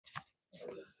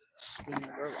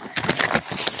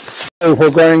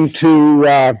We're going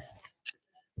to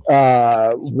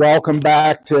welcome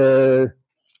back to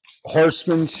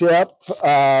horsemanship,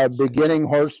 beginning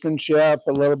horsemanship,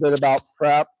 a little bit about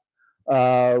prep.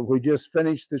 We just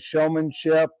finished the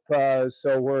showmanship,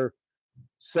 so we're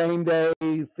same day,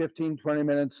 15, 20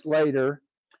 minutes later.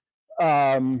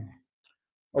 I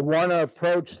want to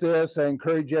approach this. I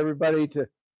encourage everybody to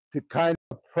kind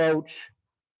of approach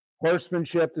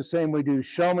horsemanship the same we do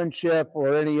showmanship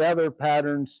or any other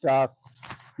pattern stuff.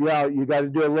 You know, you got to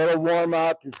do a little warm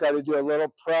up. You've got to do a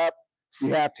little prep. You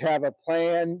have to have a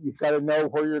plan. You've got to know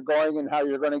where you're going and how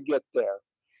you're going to get there.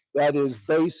 That is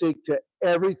basic to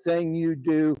everything you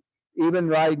do, even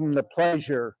riding the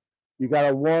pleasure. You got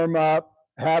to warm up,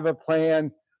 have a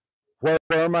plan. Where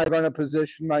am I going to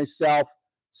position myself?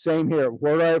 Same here.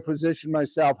 Where do I position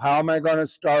myself? How am I going to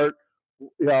start?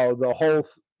 You know, the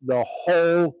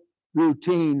whole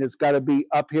routine has got to be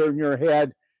up here in your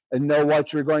head and know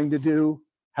what you're going to do,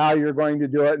 how you're going to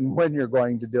do it, and when you're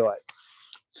going to do it.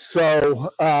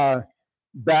 So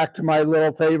back to my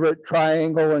little favorite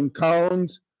triangle and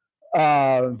cones.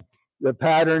 The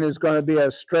pattern is going to be a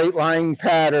straight line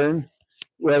pattern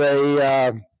with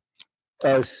a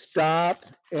stop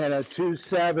and a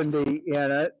 270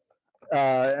 in it,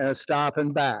 and a stop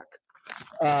and back.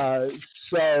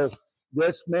 So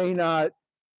this may not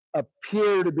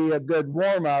appear to be a good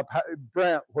warm-up.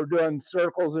 Brent, we're doing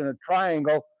circles in a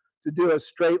triangle to do a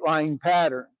straight line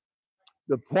pattern.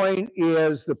 The point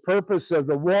is, the purpose of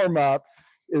the warm-up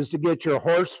is to get your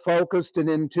horse focused and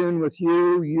in tune with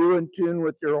you in tune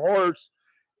with your horse,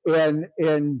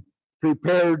 and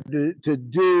prepared to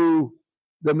do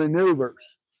the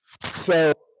maneuvers.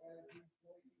 So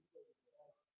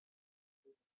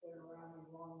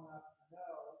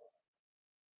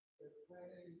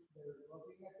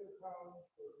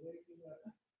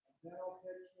mental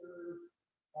picture,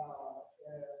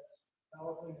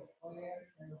 developing a plan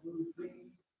and a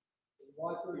routine,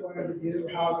 what they're going to do,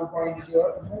 how they're going to do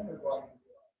it, and when they're going to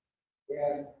do it.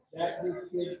 And that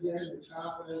just gives them the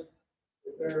confidence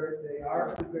that they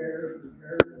are prepared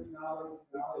with knowledge,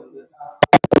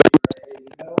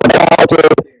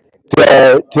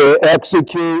 to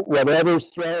execute whatever's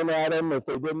thrown at them if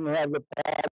they didn't have the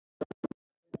pattern.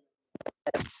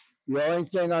 The only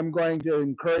thing I'm going to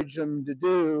encourage them to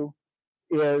do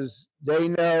is they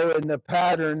know in the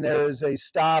pattern there is a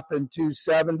stop and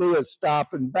 270, a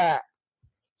stop and back.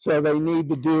 So they need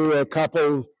to do a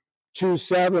couple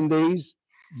 270s.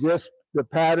 The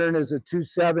pattern is a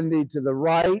 270 to the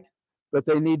right, but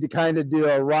they need to kind of do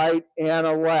a right and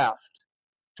a left.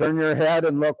 Turn your head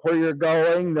and look where you're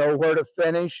going, know where to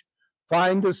finish.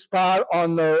 Find the spot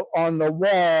on the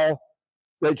wall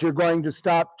that you're going to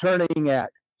stop turning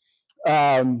at.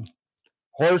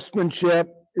 Horsemanship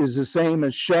is the same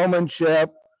as showmanship.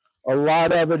 A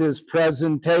lot of it is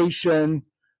presentation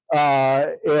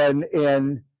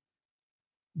and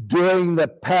doing the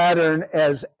pattern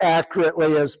as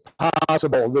accurately as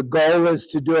possible. The goal is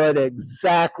to do it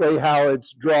exactly how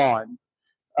it's drawn.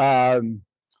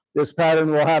 This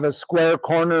pattern will have a square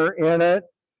corner in it.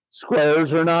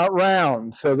 Squares are not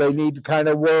round, so they need to kind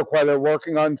of work while they're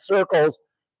working on circles.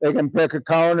 They can pick a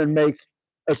cone and make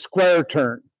a square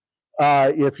turn.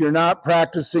 If you're not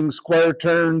practicing square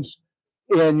turns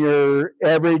in your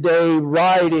everyday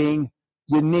riding,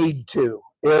 you need to.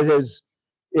 It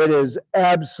is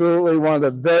absolutely one of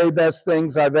the very best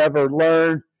things I've ever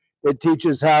learned. It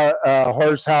teaches a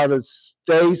horse how to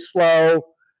stay slow,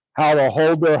 how to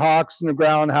hold their hocks in the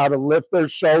ground, how to lift their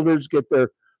shoulders, get their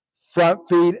front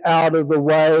feet out of the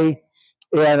way,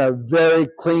 and a very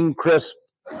clean, crisp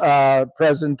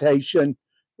presentation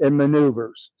and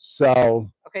maneuvers. So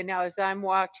okay, now as I'm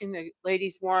watching the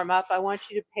ladies warm up, I want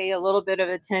you to pay a little bit of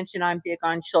attention. I'm big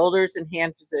on shoulders and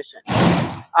hand position.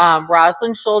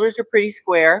 Rosalind's shoulders are pretty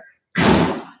square,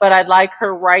 but I'd like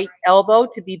her right elbow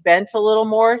to be bent a little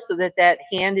more so that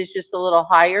hand is just a little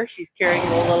higher. She's carrying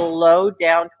it a little low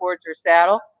down towards her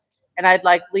saddle. And I'd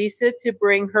like Lisa to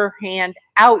bring her hand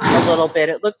out a little bit.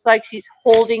 It looks like she's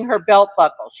holding her belt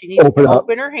buckle. She needs to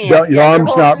open her hand. Your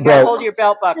arm's not broke. Hold your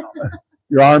belt buckle.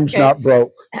 Your arm's not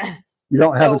broke. You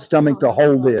don't have a stomach to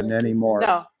hold in anymore.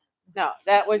 No,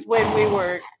 that was when we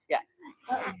were,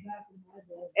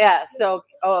 yeah. So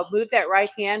move that right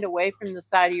hand away from the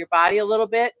side of your body a little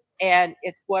bit, and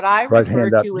it's what I refer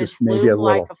to as bloom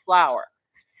like a flower.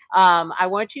 I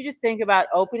want you to think about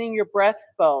opening your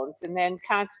breastbones, and then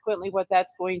consequently what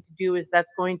that's going to do is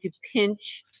that's going to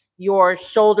pinch your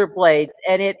shoulder blades,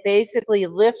 and it basically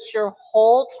lifts your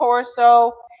whole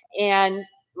torso. And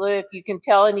if you can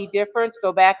tell any difference,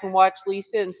 go back and watch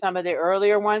Lisa in some of the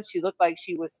earlier ones. She looked like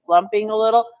she was slumping a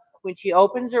little. when she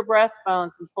opens her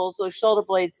breastbones and pulls those shoulder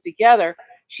blades together,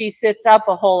 she sits up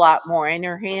a whole lot more, and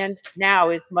her hand now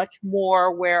is much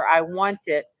more where I want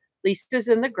it. Lisa's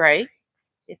in the gray.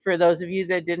 For those of you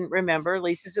that didn't remember,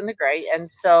 Lisa's in the gray, and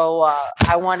so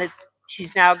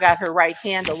she's now got her right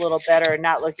hand a little better and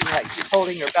not looking like she's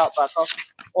holding her belt buckle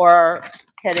or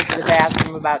headed to the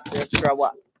bathroom about to throw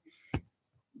up.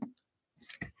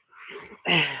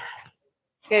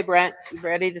 Okay, Brent, you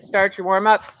ready to start your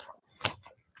warm-ups?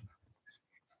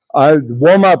 The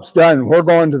warm-up's done. We're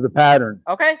going to the pattern.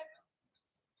 Okay.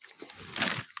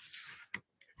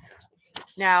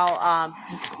 Now,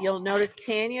 you'll notice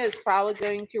Tanya is probably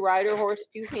going to ride her horse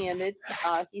two-handed.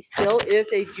 He still is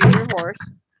a junior horse.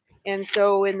 And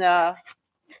so in the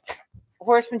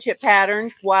horsemanship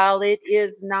patterns, while it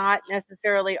is not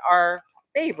necessarily our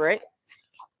favorite,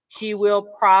 she will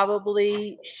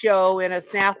probably show in a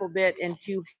snaffle bit in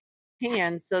two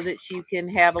hands so that she can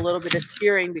have a little bit of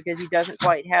steering, because he doesn't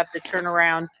quite have the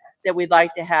turnaround that we'd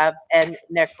like to have and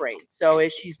neck rein. So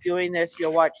as she's doing this,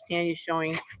 you'll watch Tanya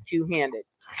showing two-handed.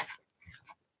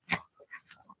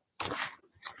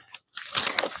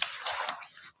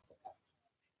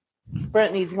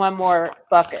 Brent needs one more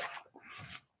bucket.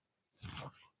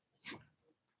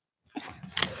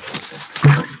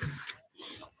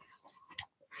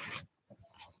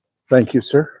 Thank you,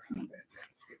 sir.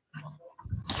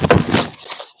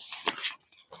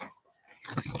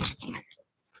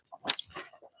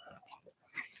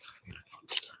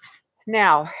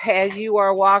 Now, as you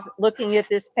are looking at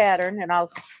this pattern, and I'll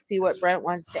see what Brent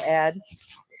wants to add,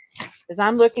 as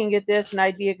I'm looking at this and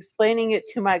I'd be explaining it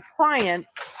to my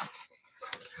clients,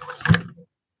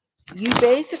 you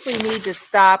basically need to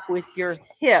stop with your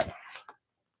hip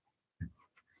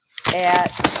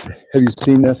at, have you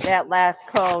seen this? That last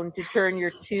cone to turn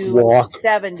your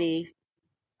 270,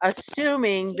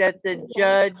 assuming that the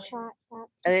judge,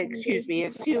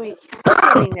 assuming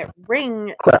that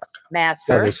ring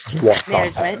master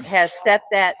management has set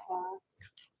that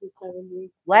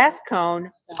last cone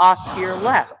off to your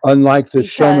left. Unlike the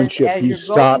showmanship, you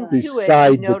stop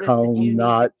beside the cone,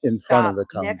 not in front of the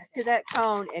cone. Next to that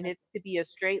cone, and it's to be a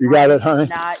straight line. You got it, honey?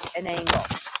 Not an angle.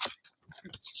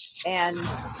 And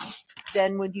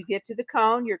then when you get to the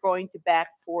cone, you're going to back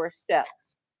 4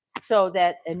 steps. So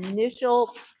that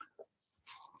initial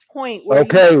point where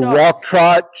okay, walk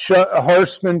trot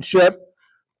horsemanship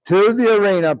to the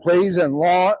arena, please, and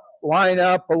line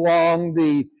up along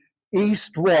the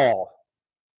east wall.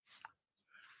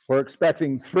 We're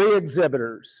expecting 3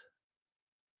 exhibitors,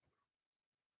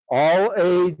 all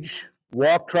age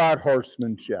walk trot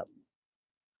horsemanship.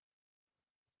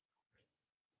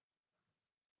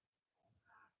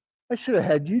 I should have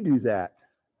had you do that.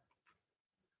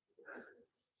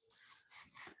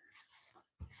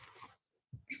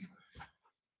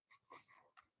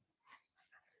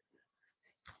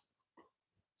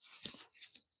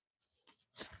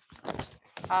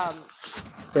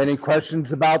 Any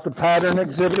questions about the pattern,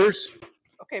 exhibitors?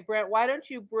 Okay, Brent, why don't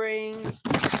you bring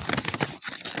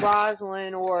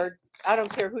Rosalind, or I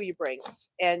don't care who you bring,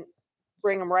 and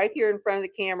bring them right here in front of the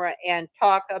camera and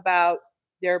talk about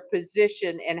their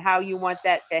position and how you want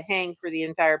that to hang for the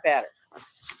entire pattern.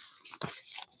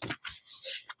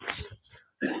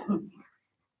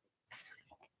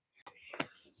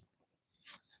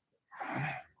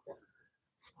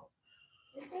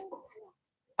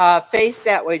 Face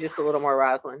that way just a little more,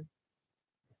 Rosalind.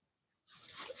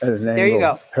 At an there you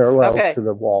go. Parallel to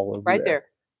the wall over right there.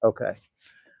 Okay.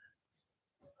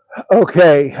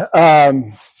 Okay.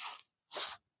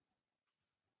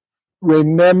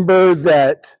 Remember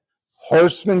that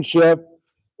horsemanship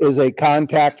is a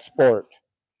contact sport.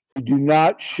 You do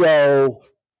not show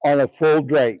on a full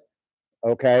drape.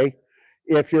 Okay.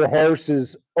 If your horse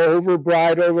is over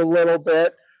bridled a little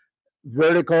bit,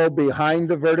 vertical behind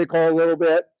the vertical a little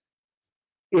bit,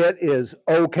 it is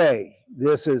okay.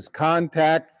 This is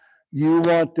contact. You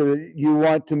want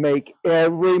to make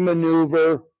every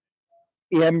maneuver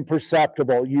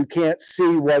imperceptible. You can't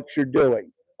see what you're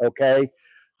doing. Okay,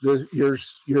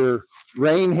 your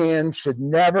rein hand should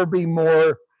never be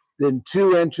more than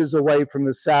 2 inches away from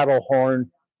the saddle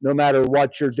horn, no matter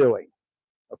what you're doing.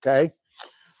 Okay,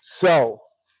 so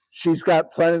she's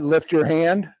got plenty. Lift your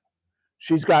hand.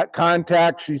 She's got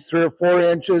contact. She's 3 or 4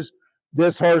 inches.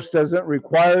 This horse doesn't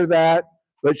require that,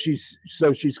 but she's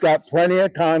got plenty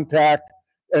of contact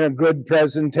and a good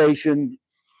presentation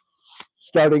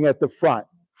starting at the front.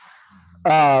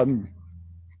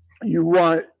 You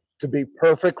want to be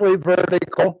perfectly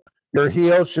vertical. Your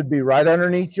heel should be right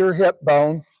underneath your hip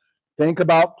bone. Think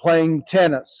about playing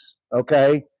tennis,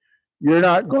 okay? You're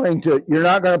not going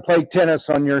to play tennis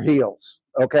on your heels,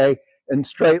 okay, and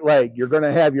straight leg. You're going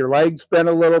to have your legs bent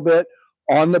a little bit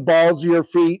on the balls of your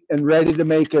feet and ready to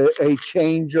make a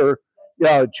change or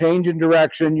change in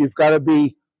direction. You've got to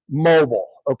be mobile,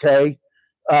 okay,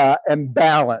 and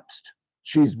balanced.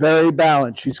 She's very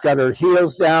balanced. She's got her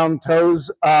heels down,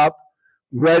 toes up,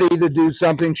 ready to do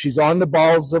something. She's on the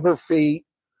balls of her feet.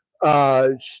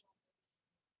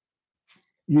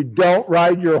 You don't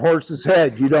ride your horse's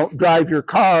head. You don't drive your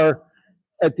car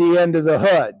at the end of the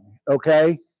hood,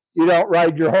 okay? You don't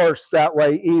ride your horse that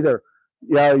way either.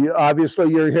 Obviously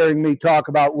you're hearing me talk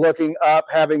about looking up,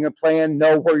 having a plan,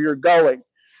 know where you're going.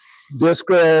 This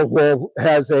girl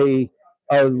has a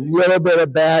little bit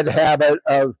of bad habit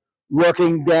of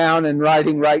looking down and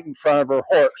riding right in front of her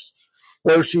horse.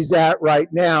 Where she's at right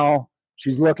now,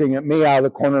 she's looking at me out of the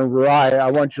corner of her eye. I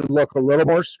want you to look a little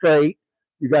more straight.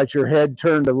 You got your head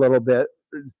turned a little bit.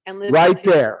 Right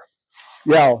there.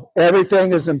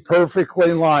 Everything is in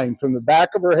perfectly line from the back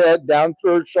of her head down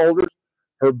through her shoulders.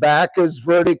 Her back is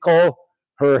vertical.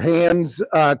 Her hands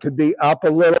could be up a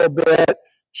little bit.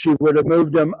 She would have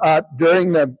moved them up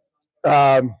during the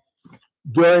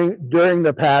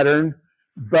pattern,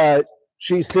 but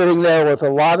she's sitting there with a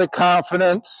lot of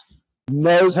confidence,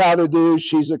 knows how to do.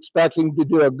 She's expecting to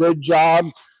do a good job.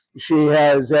 She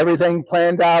has everything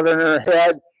planned out in her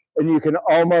head, and you can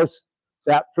almost,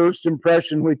 that first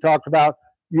impression we talked about,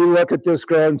 you look at this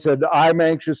girl and said, I'm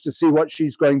anxious to see what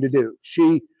she's going to do.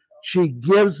 She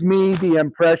gives me the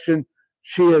impression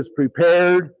she is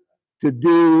prepared to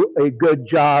do a good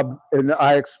job, and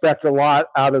I expect a lot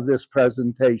out of this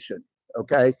presentation,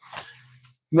 okay?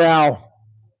 Now,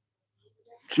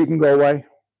 she can go away.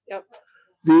 Yep.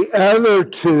 The other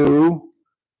two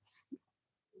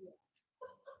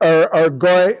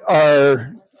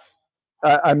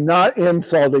I'm not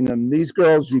insulting them. These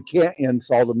girls, you can't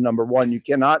insult them, number one. You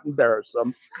cannot embarrass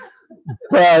them.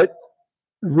 But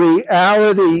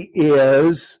reality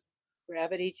is...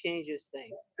 Gravity changes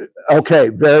things. Okay,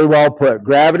 very well put.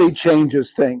 Gravity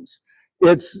changes things.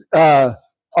 It's our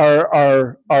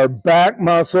back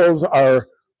muscles, our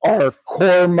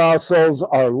core muscles,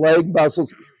 our leg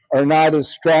muscles are not as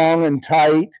strong and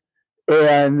tight,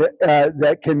 and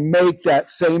that can make that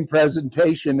same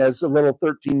presentation as a little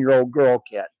 13-year-old girl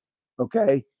can.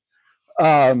 Okay,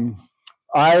 I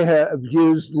have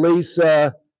used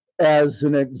Lisa as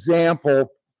an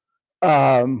example.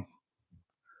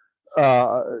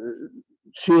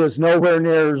 She is nowhere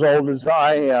near as old as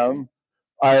I am.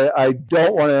 I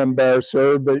don't want to embarrass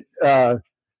her, but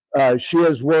she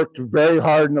has worked very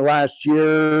hard in the last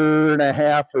year and a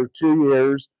half or 2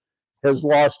 years, has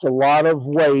lost a lot of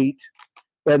weight,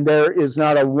 and there is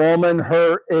not a woman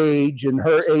her age and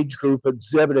her age group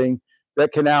exhibiting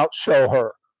that can outshow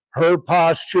her. Her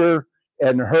posture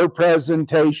and her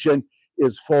presentation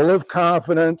is full of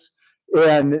confidence.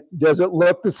 And does it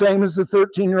look the same as the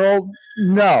 13-year-old?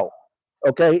 No.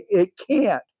 Okay, it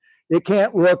can't. It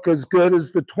can't look as good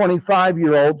as the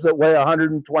 25-year-olds that weigh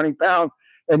 120 pounds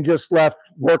and just left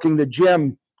working the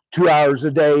gym 2 hours a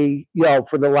day,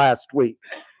 for the last week.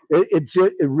 It's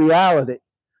a reality.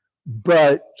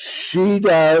 But she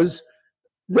does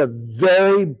the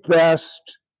very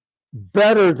best,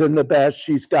 better than the best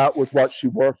she's got with what she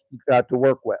got to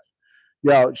work with.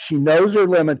 She knows her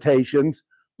limitations,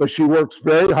 but she works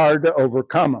very hard to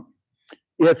overcome them.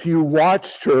 If you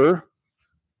watched her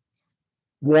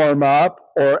warm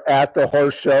up or at the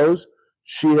horse shows,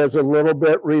 she is a little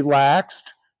bit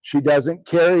relaxed. She doesn't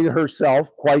carry herself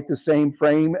quite the same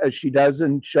frame as she does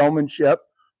in showmanship,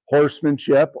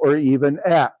 horsemanship, or even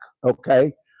eck,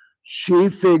 okay? She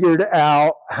figured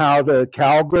out how to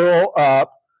cowgirl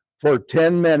up for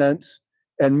 10 minutes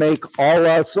and make all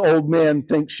us old men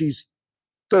think she's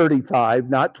 35,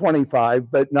 not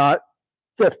 25, but not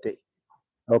 50,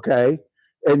 okay?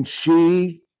 And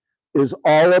she is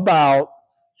all about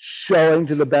showing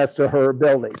to the best of her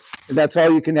ability. And that's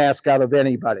all you can ask out of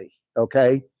anybody,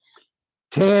 okay?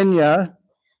 Tanya's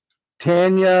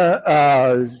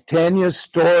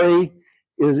story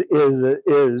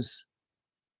is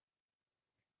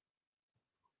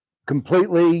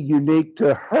completely unique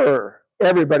to her.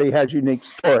 Everybody has a unique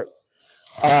story.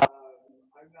 I'm not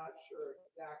sure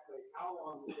exactly how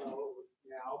long ago it was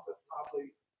now, but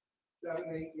probably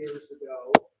 7-8 years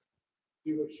ago,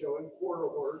 she was showing quarter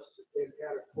horse and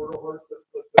had a quarter horse that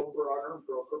flipped over on her and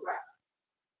broke her back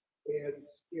and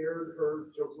scared her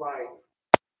to ride.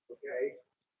 Okay,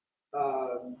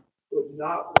 would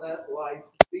not let life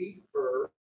beat her.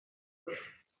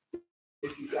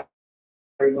 If you got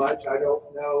very much, I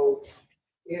don't know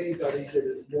anybody that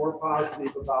is more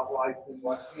positive about life than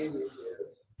what Tanya is.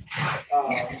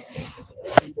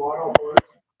 She bought a horse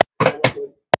that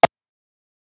was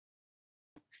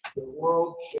the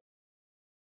World Show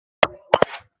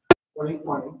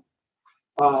 2020.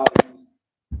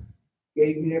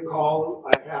 Gave me a call.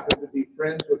 I happened to be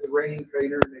friends with the reining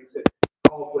trainer, and they said,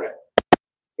 call Brett.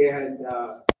 And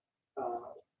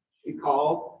she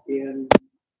called in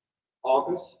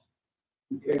August.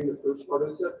 He came the first part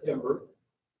of September.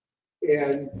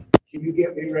 And can you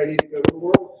get me ready to go to the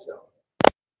World Show?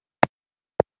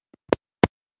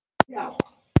 Yeah,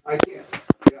 I can.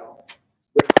 You know,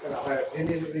 Brett's got an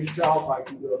opinion of himself. I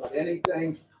can do about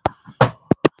anything. Yeah,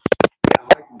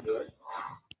 I can do it.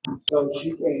 So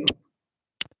she came.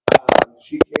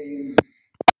 I'm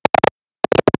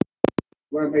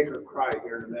going to make her cry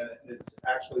here in a minute. It's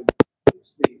actually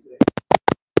sneezing.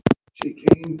 She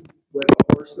came with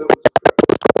a horse that was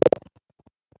crippled.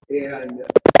 And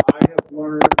I have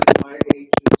learned in my age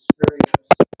and experience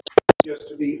just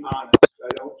to be honest. I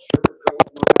don't sugarcoat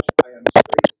much. I am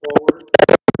straightforward.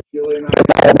 Julie and I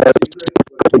have a secret.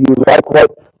 But you like what?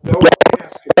 Don't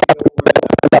ask if you don't want to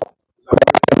know.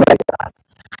 I'm like that.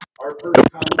 Our first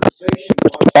conversation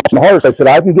watching the horse, I said,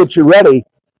 I can get you ready.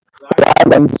 I'm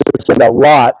going to spend a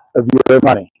lot of your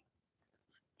money.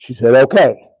 She said,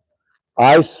 okay.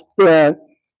 I spent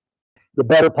the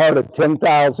better part of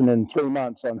 $10,000 in 3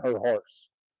 months on her horse.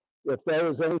 If there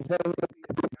was anything that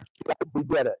could be done, we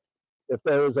did it. If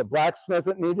there was a blacksmith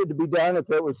that needed to be done, if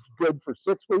it was good for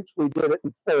 6 weeks, we did it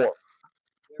in 4.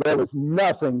 There was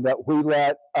nothing that we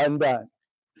let undone.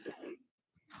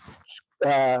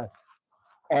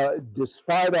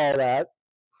 Despite all that,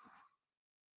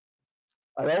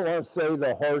 I don't want to say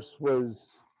the horse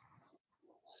was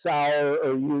sour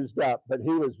or used up, but he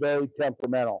was very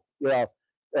temperamental, you know,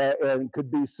 and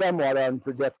could be somewhat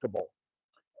unpredictable.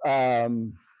 We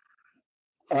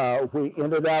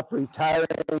ended up retiring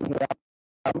him,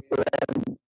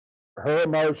 and her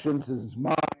emotions is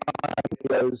mine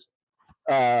because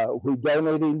we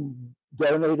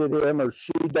donated him, or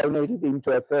she donated him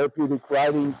to a therapeutic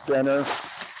riding center.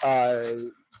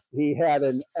 He had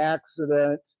an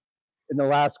accident in the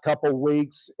last couple of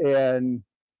weeks and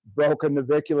broke a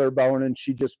navicular bone, and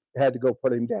she just had to go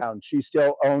put him down. She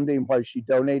still owned him while she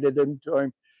donated him to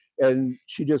him, and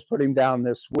she just put him down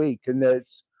this week. And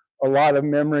it's a lot of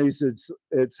memories.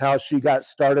 It's how she got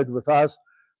started with us.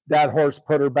 That horse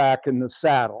put her back in the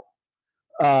saddle.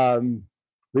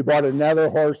 We bought another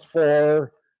horse for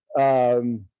her.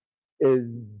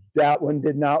 That one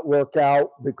did not work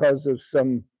out because of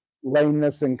some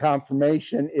lameness and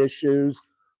conformation issues.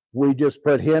 We just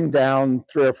put him down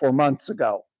 3 or 4 months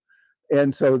ago.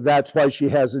 And so that's why she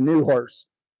has a new horse.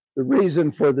 The reason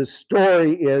for the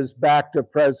story is back to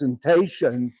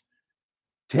presentation.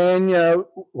 Tanya,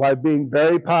 while being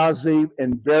very positive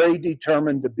and very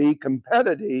determined to be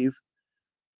competitive,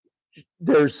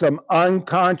 there's some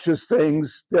unconscious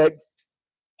things that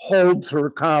holds her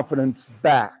confidence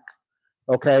back.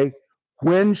 Okay.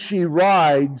 When she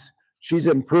rides, she's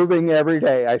improving every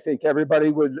day. I think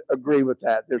everybody would agree with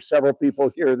that. There's several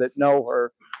people here that know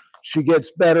her. She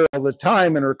gets better all the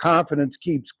time and her confidence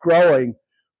keeps growing,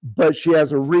 but she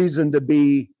has a reason to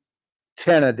be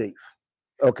tentative.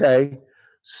 Okay.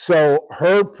 So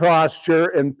her posture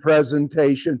and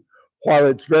presentation, while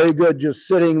it's very good just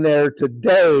sitting there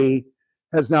today,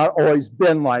 has not always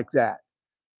been like that.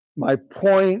 My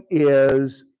point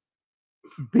is,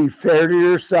 be fair to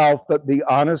yourself, but be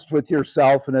honest with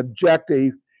yourself and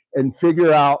objective, and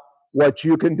figure out what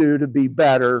you can do to be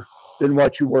better than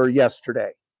what you were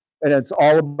yesterday. And it's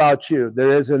all about you.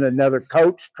 There isn't another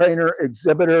coach, trainer,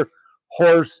 exhibitor,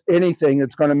 horse, anything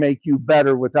that's going to make you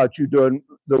better without you doing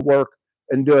the work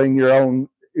and doing your own,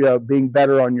 you know, being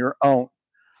better on your own.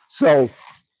 So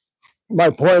my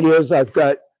point is, I've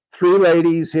got 3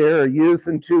 ladies here, a youth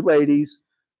and 2 ladies,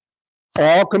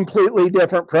 all completely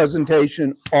different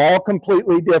presentation, all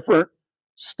completely different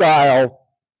style.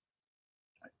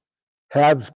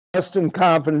 Have trust and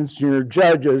confidence in your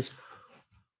judges.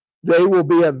 They will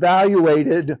be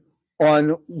evaluated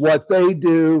on what they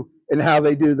do and how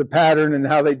they do the pattern and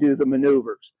how they do the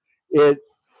maneuvers.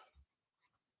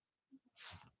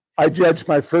 I judged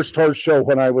my first horse show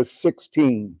when I was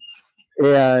 16,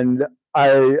 and I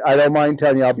don't mind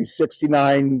telling you, I'll be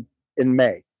 69 in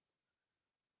May.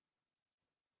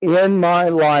 In my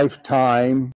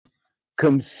lifetime,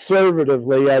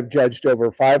 conservatively, I've judged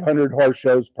over 500 horse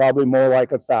shows, probably more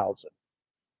like 1,000.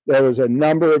 There was a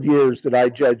number of years that I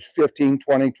judged 15,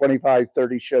 20, 25,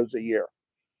 30 shows a year.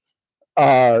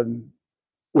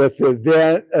 With the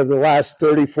event of the last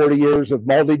 30, 40 years of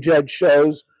multi-judge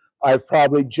shows, I've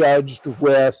probably judged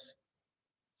with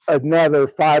another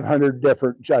 500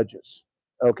 different judges,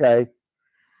 okay?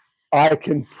 I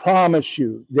can promise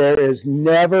you there has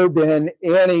never been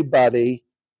anybody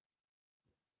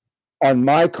on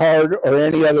my card or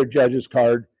any other judge's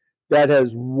card that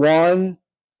has won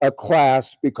a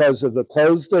class because of the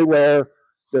clothes they wear,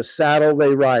 the saddle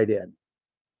they ride in.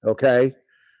 Okay.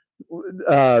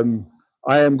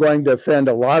 I am going to offend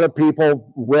a lot of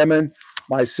people, women.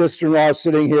 My sister-in-law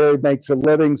sitting here makes a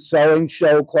living sewing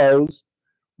show clothes.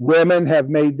 Women have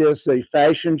made this a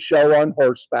fashion show on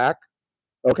horseback.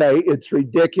 Okay, it's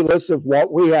ridiculous of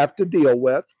what we have to deal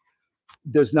with.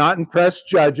 Does not impress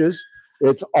judges.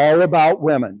 It's all about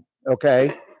women.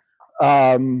 Okay,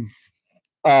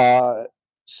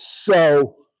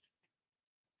 so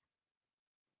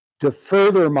to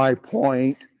further my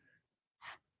point,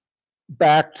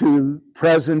 back to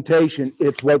presentation,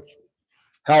 it's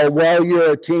how well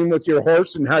you're a team with your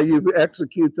horse and how you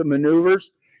execute the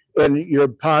maneuvers and your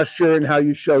posture and how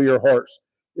you show your horse.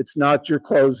 It's not your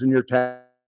clothes and your tack.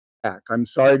 I'm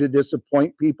sorry to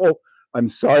disappoint people. I'm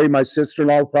sorry my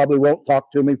sister-in-law probably won't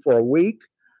talk to me for a week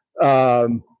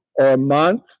or a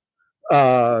month.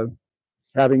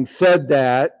 Having said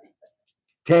that,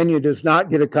 Tanya does not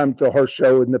get to come to a horse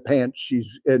show in the pants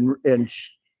she's in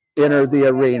enter the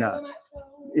arena.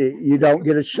 You don't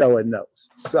get a show in those.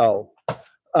 So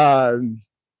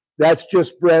that's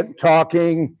just Brent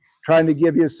talking, trying to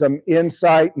give you some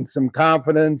insight and some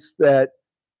confidence that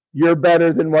you're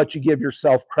better than what you give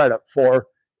yourself credit for.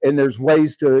 And there's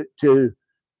ways to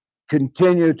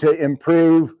continue to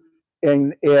improve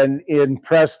and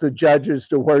impress the judges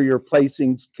to where your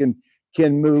placings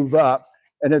can move up.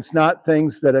 And it's not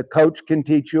things that a coach can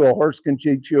teach you, a horse can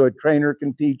teach you, a trainer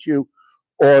can teach you,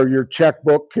 or your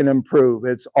checkbook can improve.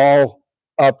 It's all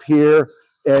up here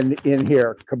and in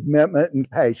here, commitment and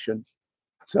passion.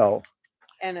 So.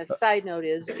 And a side note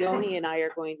is Joni and I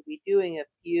are going to be doing a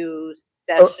few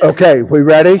sessions. Okay, we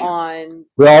ready?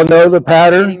 We all know the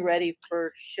pattern. Getting ready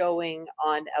for showing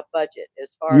on a budget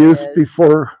as far Youth as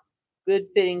before good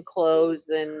fitting clothes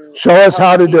and show us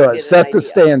how to do it. Set the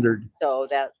standard. So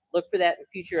that look for that in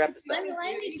future episodes. Let me get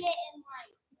in line.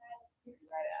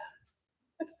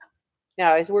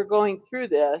 Now, as we're going through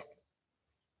this,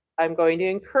 I'm going to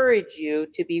encourage you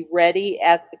to be ready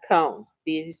at the cone.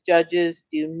 These judges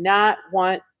do not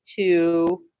want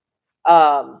to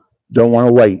don't want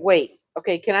to wait.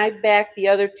 Okay, can I back the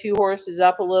other two horses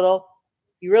up a little?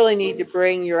 You really need to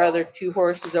bring your other two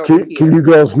horses over here. Can you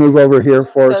girls move over here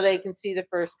for us? So they can see the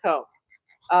first cone.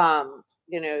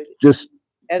 Just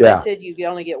as I said, you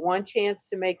only get one chance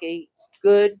to make a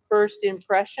good first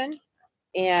impression.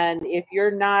 And if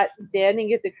you're not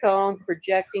standing at the cone,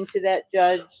 projecting to that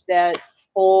judge that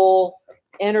whole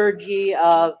energy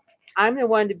of, I'm the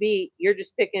one to beat, you're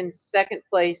just picking second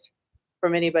place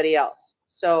from anybody else.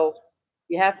 So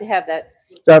you have to have that.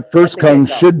 That first cone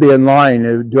should be in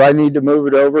line. Do I need to move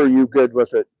it over? Or are you good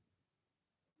with it?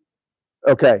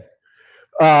 Okay.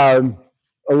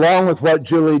 Along with what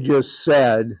Julie just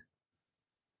said,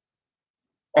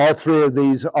 all three of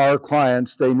these are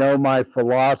clients. They know my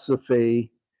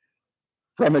philosophy.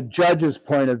 From a judge's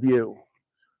point of view,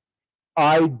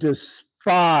 I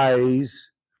despise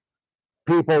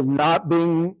people not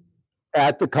being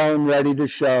at the cone ready to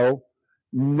show,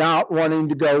 not wanting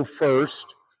to go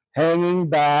first, hanging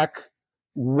back,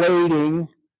 waiting,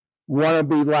 want to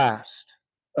be last.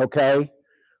 Okay?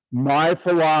 My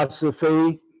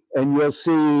philosophy, and you'll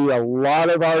see a lot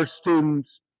of our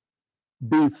students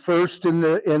be first in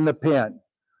the pen.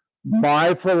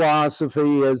 My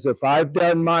philosophy is if I've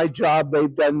done my job,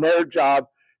 they've done their job,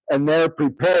 and they're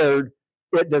prepared,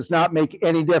 it does not make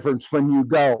any difference when you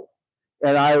go.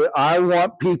 And I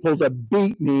want people to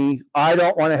beat me. I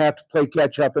don't want to have to play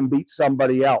catch up and beat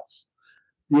somebody else.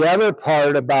 The other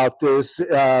part about this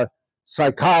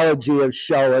psychology of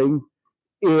showing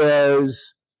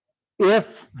is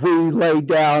if we lay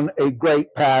down a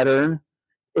great pattern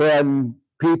and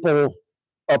people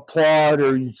applaud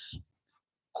or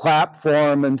clap for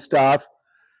them and stuff,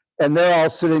 and they're all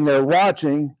sitting there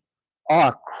watching,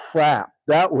 oh crap,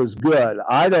 that was good.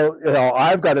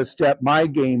 I've got to step my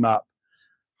game up.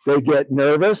 They get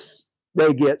nervous,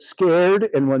 they get scared,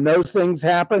 and when those things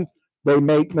happen, they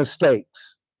make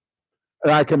mistakes.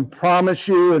 And I can promise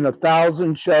you in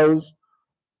 1,000 shows,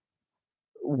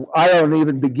 I don't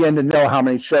even begin to know how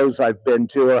many shows I've been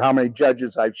to or how many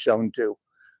judges I've shown to.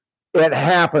 It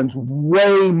happens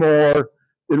way more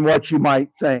than what you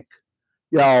might think.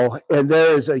 And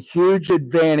there is a huge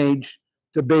advantage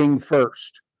to being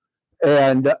first.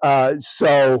 And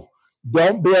so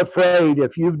don't be afraid.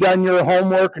 If you've done your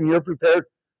homework and you're prepared,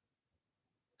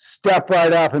 step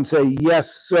right up and say,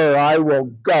 yes, sir, I will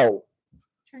go.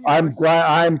 I'm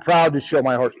proud to show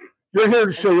my horse. You're here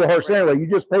to show your horse anyway. You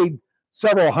just paid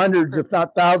several hundreds, if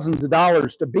not thousands of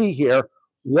dollars to be here.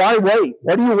 Why wait?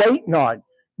 What are you waiting on?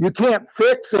 You can't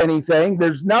fix anything.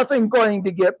 There's nothing going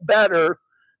to get better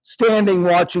standing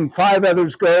watching 5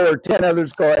 others go or 10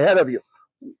 others go ahead of you.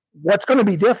 What's going to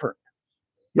be different?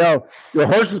 You know, your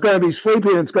horse is going to be sleepy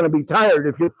and it's going to be tired.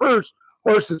 If your first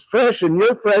horse is fresh and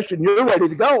you're ready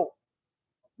to go.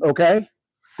 Okay?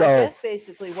 So that's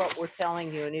basically what we're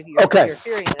telling you. And if you're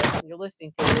hearing this and you're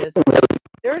listening to it, is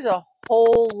there's a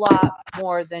whole lot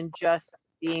more than just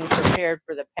being prepared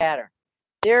for the pattern.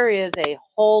 There is a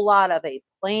whole lot of a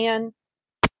plan,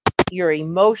 your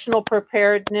emotional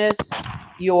preparedness,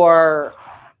 your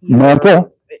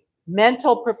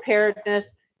mental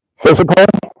preparedness, physical.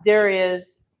 There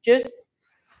is just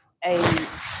a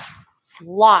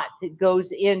lot that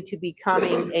goes into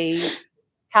becoming a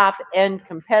top end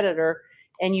competitor,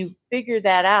 and you figure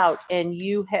that out, and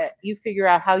you figure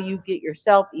out how you get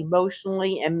yourself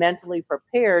emotionally and mentally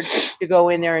prepared to go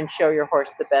in there and show your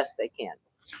horse the best they can.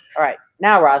 All right,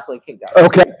 now Rosalind can go.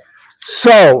 Okay,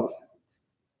 so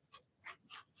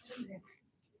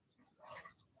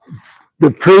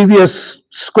the previous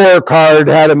scorecard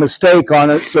had a mistake on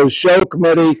it, so show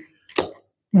committee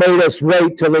made us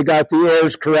wait till they got the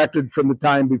errors corrected from the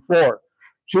time before.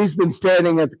 She's been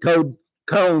standing at the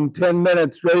cone 10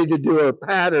 minutes ready to do her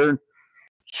pattern.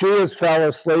 She has fell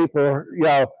asleep, or, you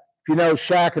know, if you know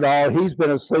Shaq at all, he's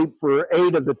been asleep for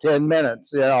 8 of the 10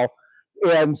 minutes, you know.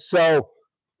 And so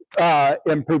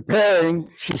in preparing,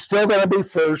 she's still going to be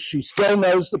first. She still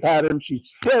knows the pattern. She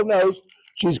still knows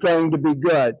she's going to be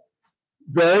good.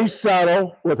 Very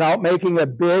subtle, without making a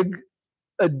big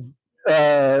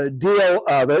deal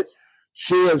of it.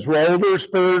 She has rolled her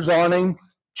spurs on him,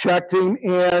 checked him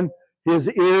in.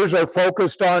 His ears are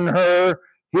focused on her.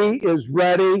 He is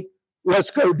ready.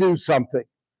 Let's go do something.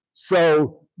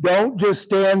 So don't just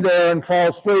stand there and fall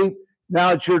asleep.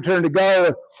 Now it's your turn to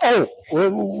go. Oh,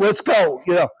 let's go.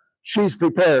 You know, she's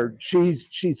prepared.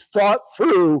 She's thought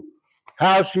through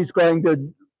how she's going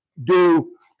to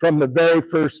do from the very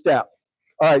first step.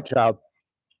 All right, child.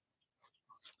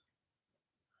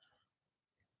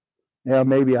 Yeah,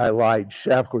 maybe I lied.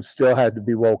 Shafko still had to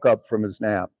be woke up from his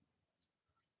nap.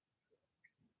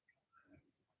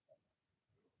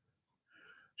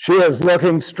 She is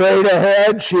looking straight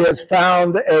ahead. She has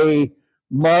found a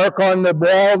mark on the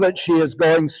wall that she is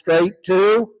going straight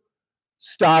to.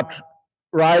 Stopped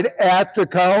right at the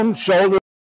cone, shoulder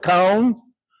cone.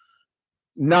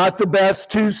 Not the best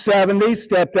 270,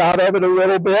 stepped out of it a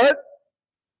little bit.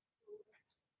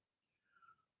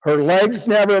 Her legs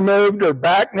never moved, her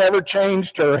back never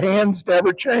changed, her hands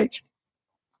never changed.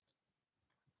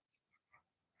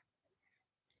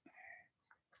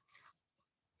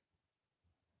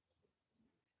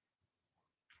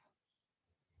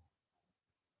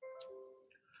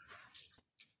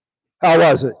 How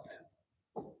was it?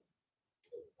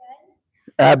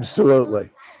 Absolutely.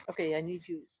 Okay, I need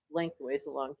you lengthways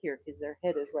along here because their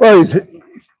head is right.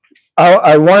 Well,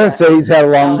 I want to say he's had a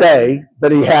long day,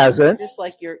 but he hasn't. Just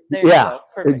like you're there. Yeah,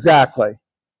 you exactly.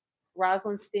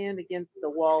 Rosalind, stand against the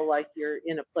wall like you're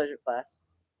in a pleasure class.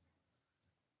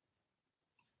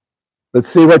 Let's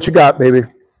see what you got, baby. A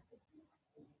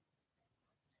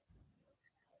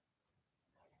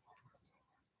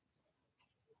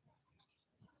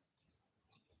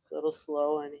little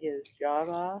slow on his jog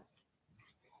off.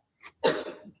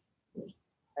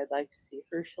 I'd like to see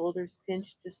her shoulders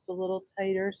pinched just a little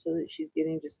tighter so that she's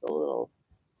getting just a little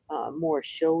more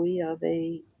showy of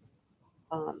a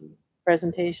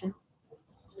presentation.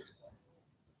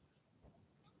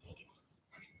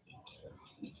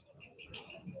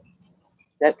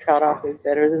 That trot off is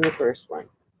better than the first one.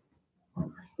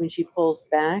 When she pulls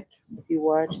back, if you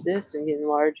watch this and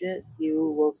enlarge it,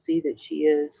 you will see that she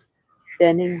is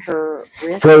bending her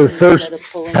wrist for the first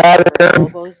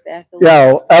pattern.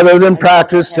 Other than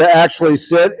practice, to actually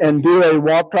sit and do a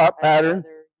walk trot pattern,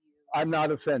 I'm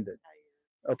not offended.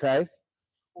 Okay?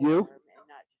 You?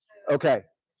 Okay.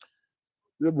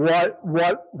 What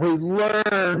we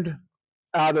learned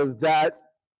out of that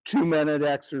 2-minute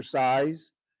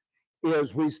exercise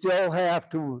is we still have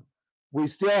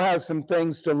some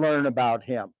things to learn about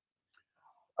him.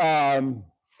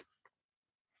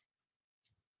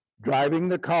 Driving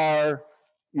the car,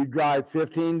 you drive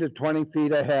 15 to 20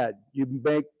 feet ahead. You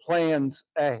make plans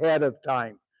ahead of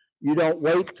time. You don't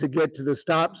wait to get to the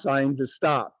stop sign to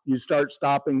stop. You start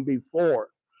stopping before.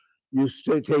 You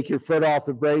take your foot off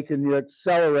the brake and you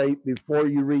accelerate before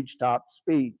you reach top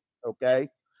speed, okay?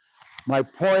 My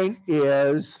point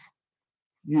is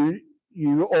you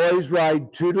always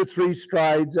ride 2 to 3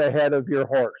 strides ahead of your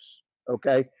horse,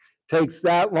 okay? Takes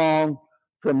that long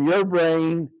from your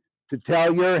brain to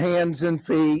tell your hands and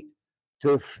feet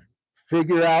to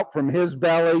figure out from his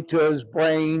belly to his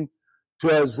brain to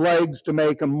his legs to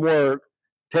make them work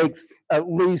takes at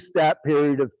least that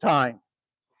period of time.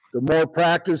 The more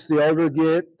practice the older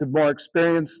get, the more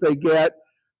experience they get,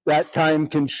 that time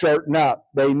can shorten up.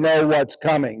 They know what's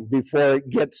coming before it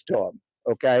gets to them,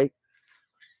 okay?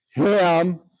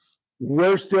 Him,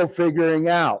 we're still figuring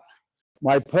out.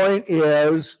 My point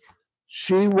is,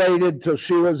 she waited till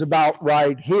she was about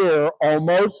right here,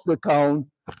 almost the cone,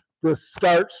 to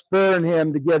start spurring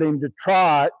him to get him to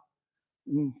trot.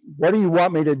 What do you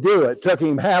want me to do? It took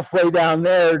him halfway down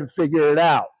there to figure it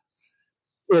out.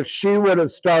 If she would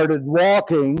have started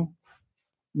walking,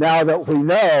 now that we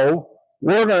know,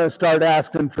 we're going to start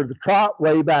asking for the trot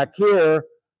way back here,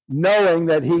 knowing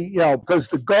that he, because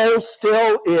the goal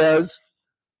still is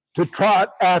to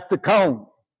trot at the cone,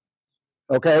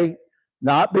 okay?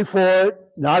 Not before it,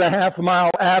 not a half a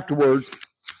mile afterwards,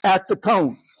 at the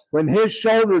cone. When his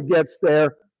shoulder gets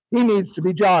there, he needs to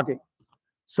be jogging.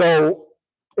 So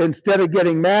instead of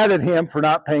getting mad at him for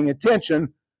not paying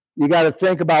attention, you got to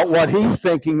think about what he's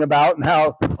thinking about and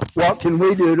what can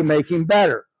we do to make him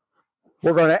better.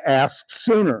 We're going to ask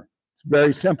sooner. It's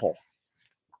very simple.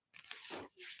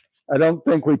 I don't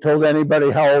think we told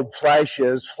anybody how old Flash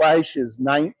is. Flash is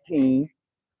 19.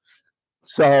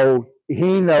 So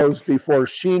he knows before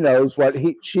she knows what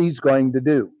she's going to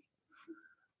do.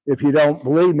 If you don't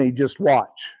believe me, just watch.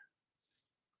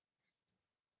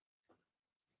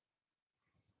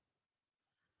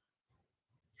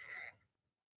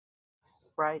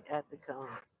 Right at the cone.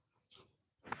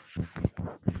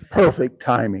 Perfect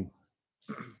timing.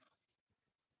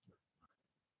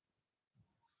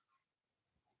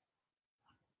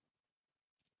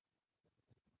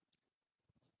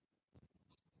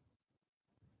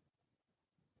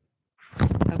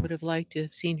 I would have liked to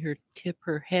have seen her tip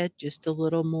her head just a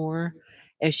little more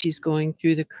as she's going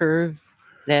through the curve.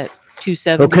 That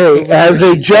 270. Okay, as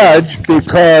a judge,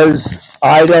 because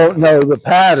I don't know the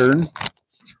pattern,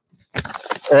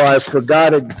 or I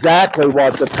forgot exactly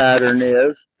what the pattern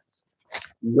is,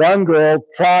 one girl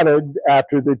trotted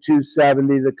after the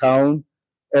 270, the cone,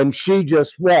 and she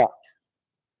just walked.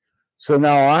 So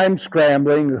now I'm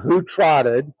scrambling. Who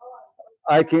trotted?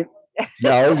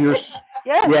 No,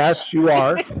 yes, you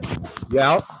are.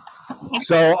 Yeah.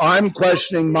 So I'm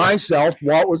questioning myself.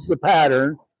 What was the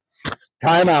pattern?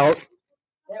 Timeout.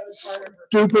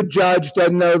 Stupid judge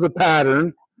doesn't know the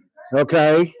pattern.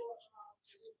 Okay.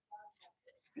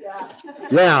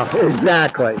 Yeah,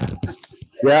 exactly.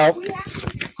 Yeah.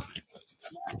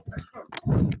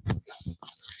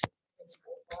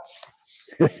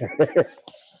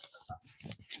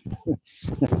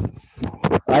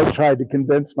 I tried to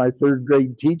convince my third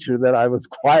grade teacher that I was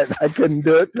quiet. I couldn't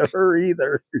do it to her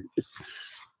either.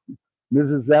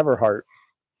 Mrs. Everhart.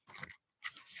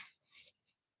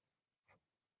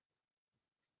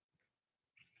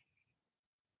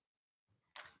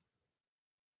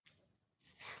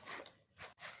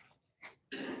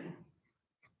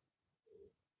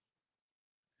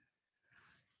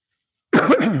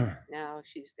 Now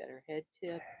she's got her head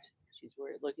tipped. She's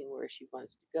looking where she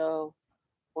wants to go.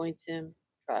 Points him,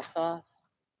 trots off.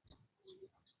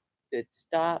 Good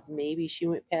stop. Maybe she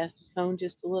went past the cone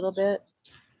just a little bit.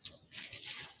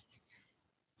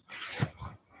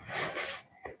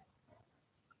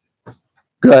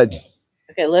 Good.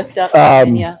 Okay, lift up,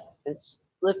 Kenya, and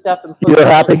lift up and put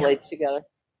the blades together.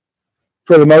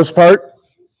 For the most part,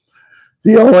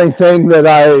 the only thing that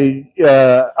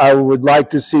I would like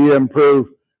to see improve,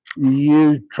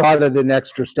 you trotted an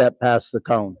extra step past the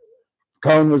cone.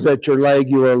 Cone was at your leg.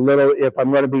 You were a little, if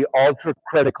I'm going to be ultra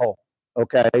critical,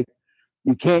 okay?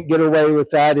 You can't get away with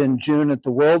that in June at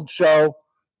the World Show.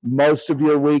 Most of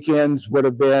your weekends would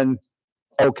have been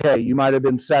okay. You might have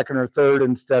been second or third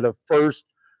instead of first.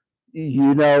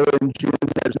 In June,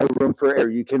 there's no room for error.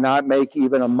 You cannot make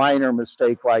even a minor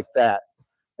mistake like that.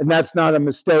 And that's not a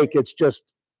mistake. It's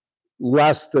just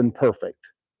less than perfect.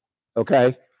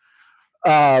 Okay.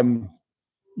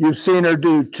 You've seen her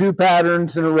do 2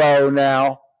 patterns in a row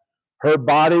now. Her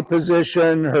body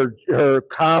position, her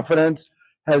confidence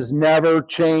has never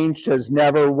changed, has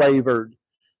never wavered.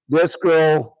 This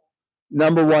girl,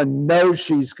 number one, knows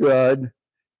she's good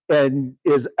and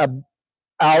is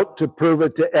out to prove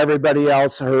it to everybody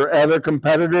else. Her other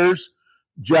competitors,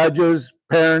 judges,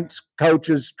 parents,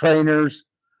 coaches, trainers,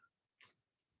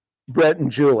 Brett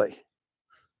and Julie.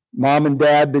 Mom and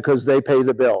dad, because they pay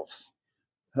the bills.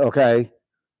 Okay.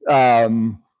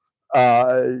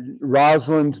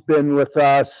 Rosalind's been with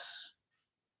us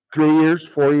 3 years,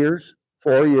 4 years,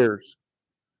 4 years.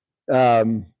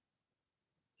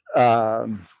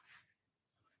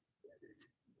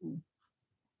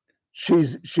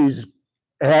 She's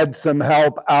had some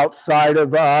help outside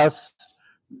of us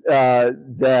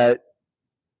that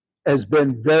has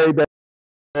been very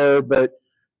better, but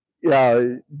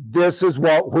this is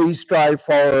what we strive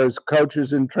for as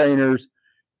coaches and trainers,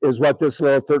 is what this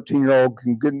little 13-year-old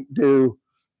can do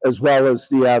as well as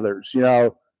the others. You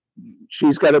know,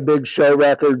 she's got a big show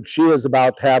record. She is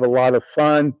about to have a lot of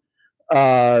fun.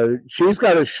 She's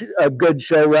got a good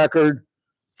show record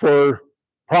for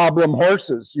problem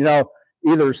horses, you know,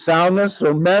 either soundness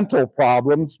or mental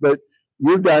problems, but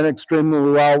you've done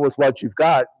extremely well with what you've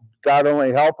got. God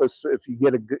only help us if you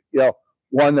get a good, you know,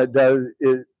 one that does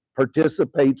it,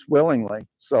 participates willingly.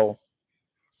 So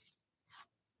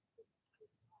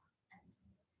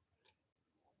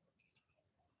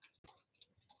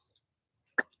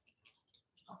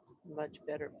much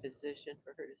better position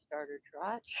for her to start her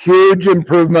trot. huge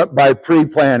improvement by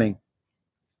pre-planning.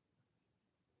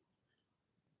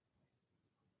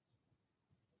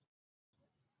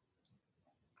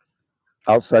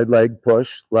 Outside leg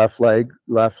push, left leg,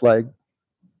 left leg.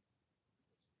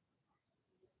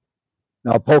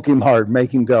 Now poke him hard,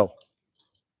 make him go.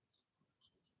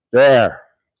 There.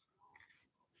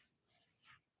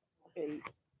 Okay.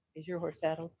 Is your horse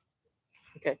saddled?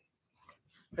 Okay.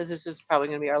 But this is probably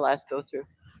going to be our last go through.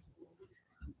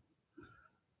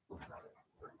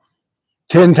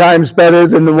 10 times better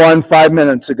than the one 5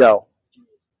 minutes ago.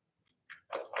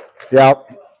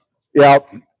 Yep. Yep.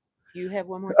 You have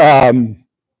one more.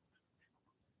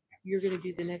 You're going to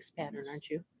do the next pattern, aren't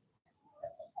you?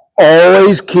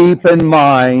 Always keep in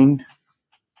mind,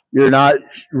 you're not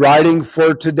riding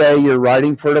for today, you're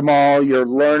riding for tomorrow. You're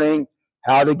learning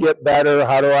how to get better.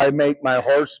 How do I make my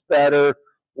horse better?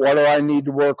 What do I need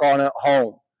to work on at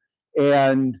home?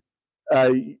 And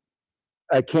I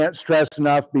can't stress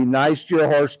enough, be nice to your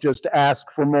horse. Just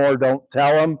ask for more. Don't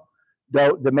tell him.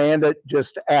 Don't demand it.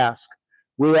 Just ask.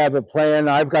 We have a plan.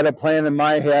 I've got a plan in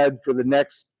my head for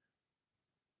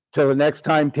till the next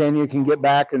time Tanya can get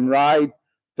back and ride.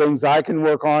 Things I can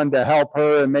work on to help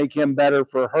her and make him better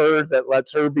for her, that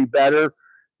lets her be better.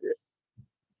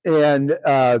 And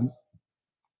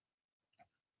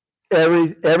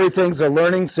everything's a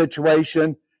learning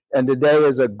situation. And today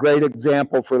is a great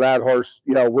example for that horse.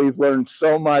 You know, we've learned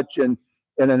so much in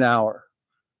an hour.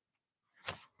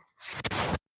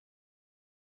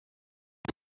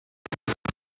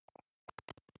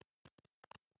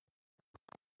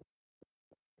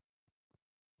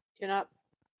 Chin up.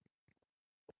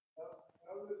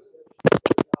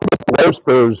 Low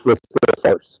spurs with this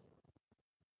horse.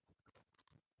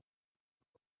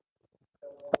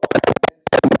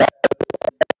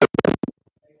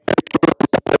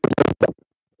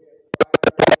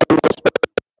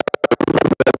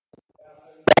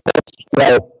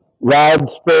 Rod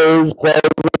spurs, clover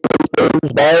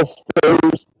spurs, ball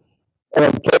spurs, and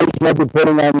occasionally,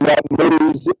 depending on what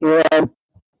moves in,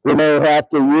 we may have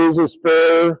to use a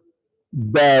spur.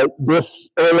 But this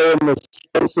early in the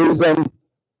spring season,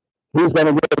 he's going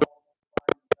to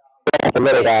get a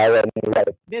little while anyway.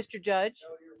 Mr. Judge,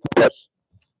 Yes.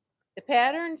 the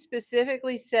pattern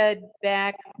specifically said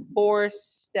back 4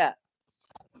 steps.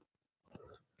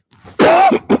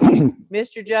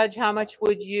 Mr. Judge, how much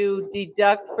would you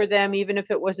deduct for them, even if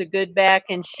it was a good back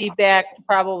and she backed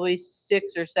probably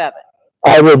 6 or 7?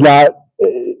 I would not.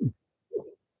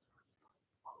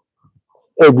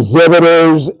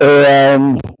 Exhibitors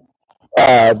and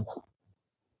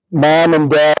mom and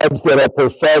dads that are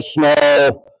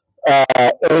professional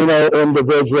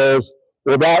individuals,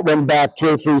 well, that went back 2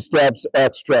 or 3 steps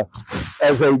extra.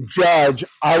 As a judge,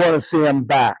 I want to see them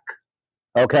back.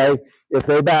 Okay, if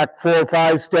they back 4 or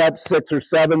 5 steps, 6 or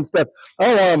 7 steps, I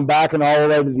don't want them backing all the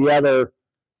way to the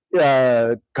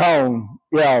other cone.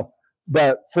 You know,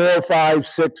 but 4 or 5,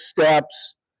 6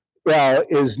 steps, you know,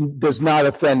 does not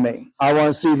offend me. I want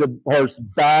to see the horse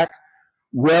back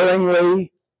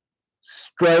willingly,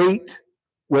 straight,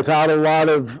 without a lot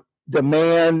of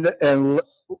demand and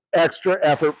extra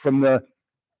effort from the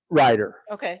rider.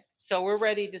 Okay, so we're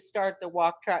ready to start the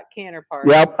walk, trot, canter part.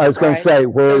 Yep, I was going to say,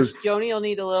 we're so Joni will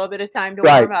need a little bit of time to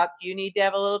Right. warm up. Do you need to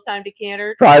have a little time to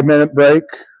canter? 5-minute break.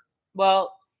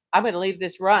 Well, I'm going to leave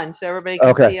this run so everybody can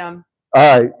Okay. see them.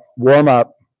 All right, warm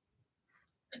up.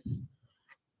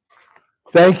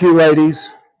 Thank you,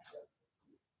 ladies.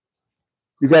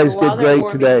 You guys So while did they're great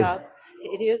warming today. up,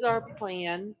 it is our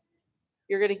plan.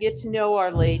 You're going to get to know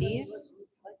our ladies.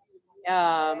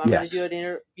 I'm going Yes. to do an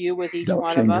interview with each Don't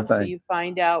one of change a them so thing. you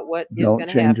find out what is Don't going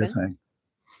to change happen. a thing.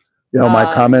 You know,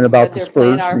 my comment about what the their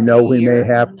plan Spurs, are we for know the we may year.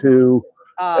 have to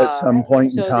at some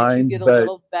point in so time, that you get a but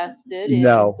little vested in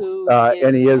no. who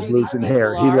And he is who these losing people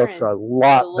hair. He are looks and a what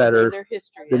lot little bit of better their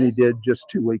history than he is. did just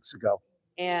 2 weeks ago.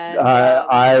 And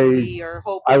I we are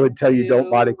hoping I would tell you don't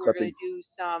body we're going clipping. to do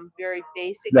some very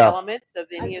basic No. elements of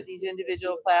any of these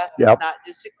individual classes, Yep. not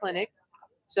just a clinic. Yep.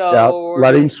 So we're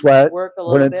Let going him to sweat work a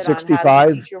when little it's bit on how to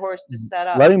 65. teach your horse to set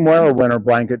up. Let him wear a winter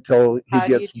blanket till he How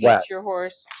do you gets teach wet. your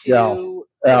horse Yeah. to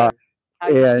how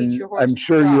do you teach And your horse I'm to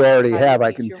sure you trot? already How do you have.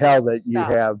 I teach can your tell horse to that you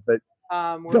stop? have, but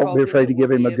We're don't be hoping afraid that to give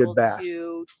we'll him be a good able bath.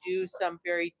 to do some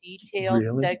very detailed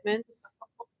Really? segments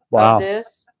Wow. of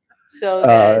this, so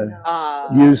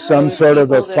that Use some those sort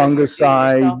of a people that are doing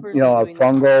fungicide, yourselfers you know, and a doing this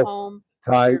from fungal home,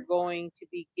 type. you're going to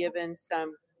be given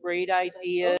some great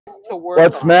ideas to work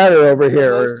What's the on. matter over But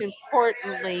here? most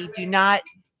importantly, do not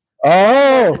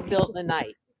Oh, wasn't built in a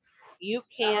night. You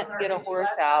can't get a horse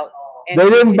out and they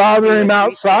teach it didn't to bother do a him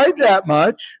outside 360 that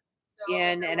much.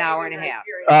 in an hour and a half.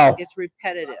 Oh, It's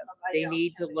repetitive. They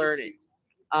need to learn it.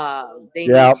 They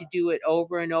yeah. need to do it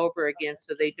over and over again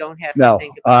so they don't have to No,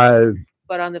 think about it. I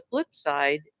But on the flip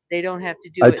side, they don't have to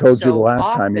do it told you the so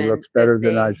last time he often looks better that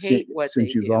than they I've seen hate what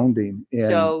since they you've do. owned him, and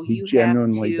So he you have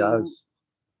genuinely to does.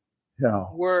 Yeah,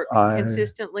 work I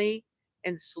consistently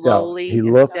and yeah. slowly He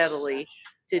and looks steadily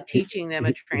to teaching them a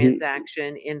he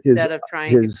transaction instead of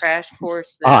trying to his crash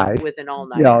course eye. them with an You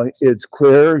all-nighter. know, it's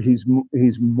clear he's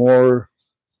more.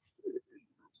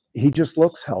 He just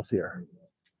looks healthier.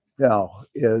 You know,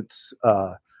 it's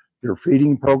your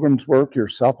feeding programs work, your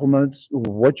supplements,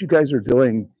 what you guys are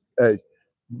doing. It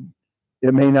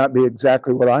may not be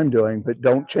exactly what I'm doing, but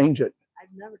don't change it.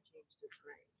 I've never changed his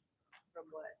brain from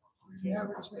what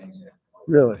Never change it.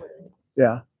 Really?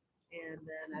 Yeah. and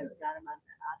then I've got him on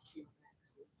the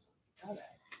osteomax,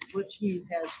 which he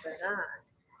has been on,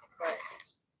 but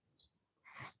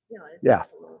you know, it Yeah.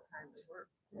 takes a little time to work.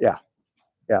 Yeah.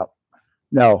 Yeah.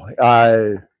 No,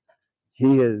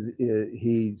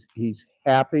 he's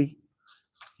happy,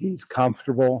 he's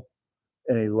comfortable,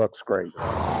 and he looks great.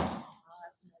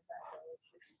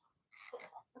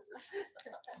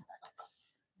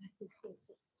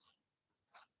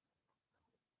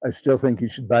 I still think you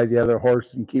should buy the other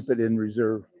horse and keep it in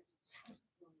reserve.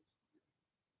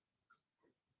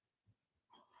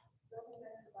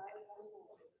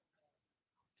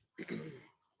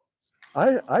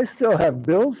 I still have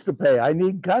bills to pay. I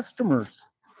need customers.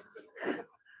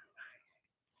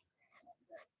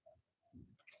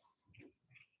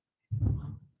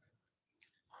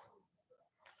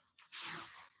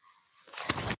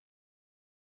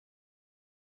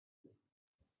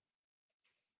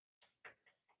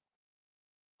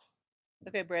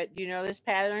 Okay, Brett, do you know this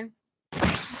pattern?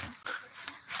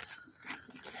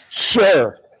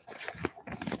 Sure.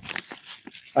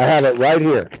 I have it right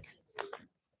here.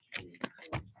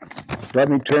 Let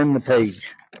me turn the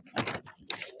page.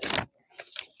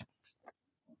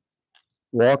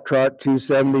 Walk, trot,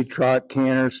 270, trot,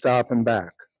 canter, stop, and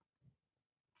back.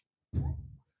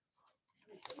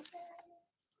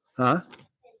 Huh?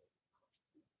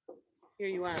 Here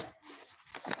you are.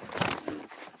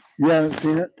 You haven't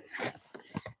seen it?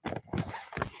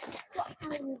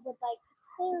 I would like to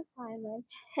clarify my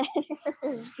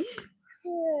pattern.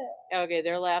 Okay,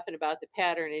 they're laughing about the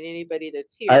pattern, and anybody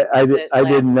that's here. I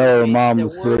didn't know her mom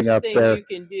was sitting up there. You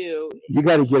can do. You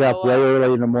got to get up show way up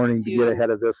early in the morning to get to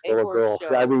ahead of this a little horse girl.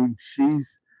 show I mean, she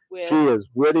with is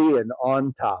witty and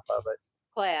on top of it.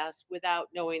 class without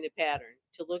knowing the pattern.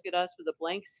 To look at us with a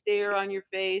blank stare on your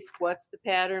face, what's the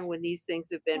pattern when these things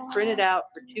have been printed out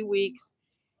for 2 weeks,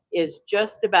 is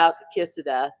just about the kiss of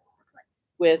death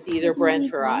with either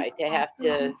Brent or I, to have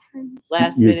to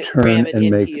last You minute turn cram it and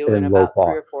into make you in and about lope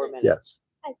 3 or off. 4 minutes. Yes.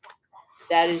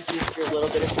 That is just your little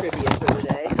bit of trivia for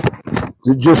today.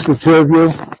 Is it just the two of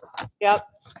you? Yep.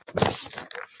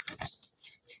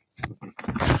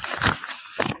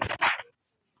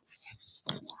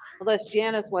 Unless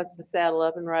Janice wants to saddle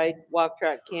up and ride walk,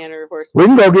 trot, canter, horse. We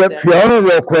can go get Fiona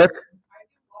real quick.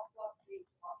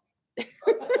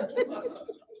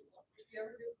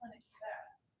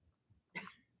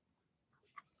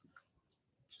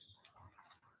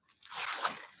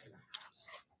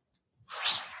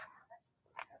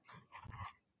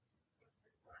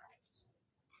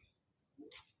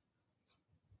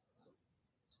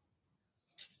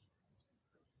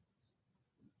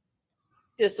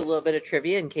 Just a little bit of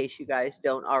trivia in case you guys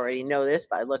don't already know this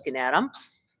by looking at them.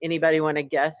 Anybody want to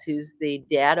guess who's the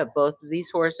dad of both of these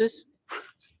horses?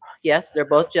 Yes, they're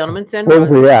both gentlemen send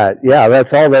roses. Yeah,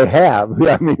 that's all they have.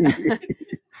 I mean,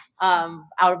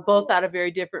 both out of very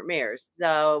different mares.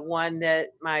 The one that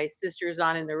my sister is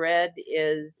on in the red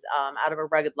is out of a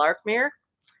rugged lark mare,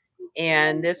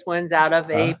 and this one's out of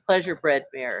a pleasure bred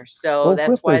mare. So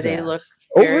that's why they look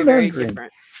very, very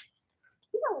different.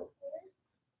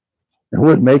 It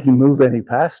wouldn't make him move any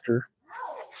faster.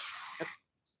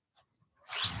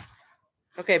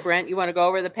 Okay, Brent, you want to go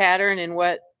over the pattern and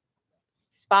what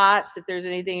spots, if there's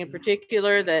anything in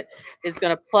particular that is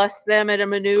going to plus them at a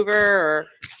maneuver, or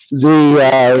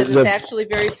it's actually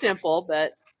very simple,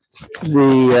 but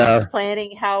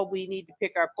planning how we need to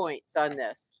pick our points on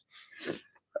this.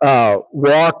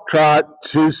 Walk trot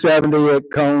 270 at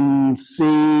cone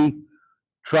C,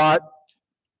 trot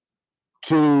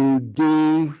to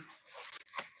D,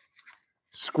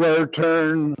 square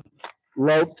turn,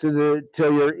 lope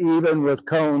till you're even with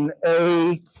cone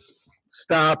A,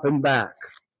 stop and back.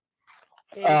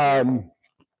 As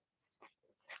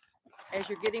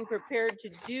you're getting prepared to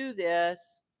do this,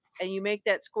 and you make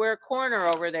that square corner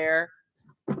over there,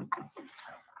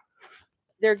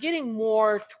 they're getting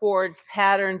more towards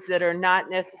patterns that are not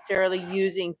necessarily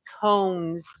using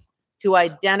cones to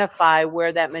identify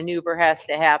where that maneuver has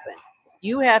to happen.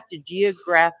 You have to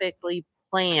geographically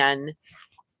plan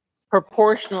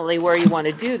proportionally where you want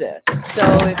to do this. So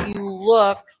if you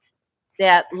look,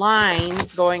 that line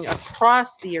going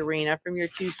across the arena from your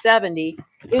 270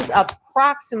 is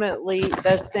approximately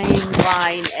the same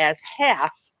line as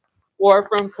half, or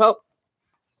from cone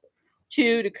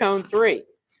 2 to cone 3.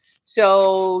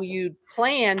 So you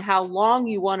plan how long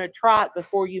you want to trot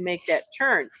before you make that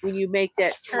turn. When you make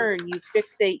that turn, you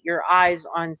fixate your eyes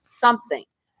on something,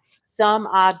 some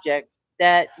object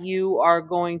that you are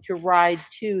going to ride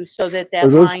to, so that that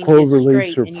line is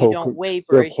straight and you don't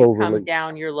waver as you come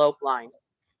down your lope line.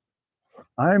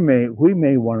 We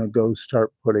may want to go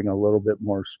start putting a little bit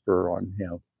more spur on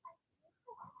him.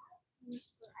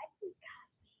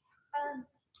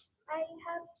 I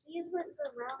have these ones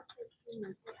around 16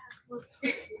 months.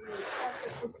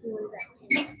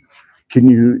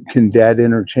 Can Dad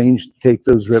interchange, take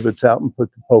those rivets out and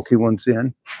put the pokey ones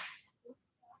in?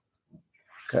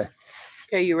 Okay.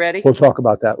 Okay, you ready? We'll talk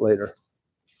about that later.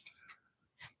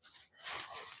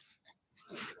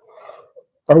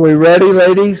 Are we ready,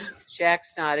 ladies?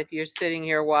 Jack's not. If you're sitting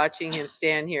here watching him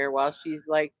stand here while she's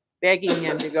like begging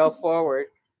him to go forward,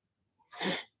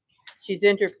 she's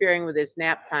interfering with his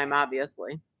nap time,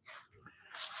 obviously.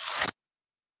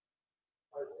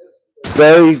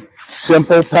 Very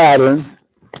simple pattern,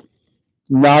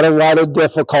 not a lot of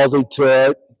difficulty to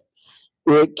it.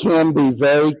 It can be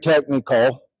very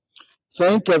technical.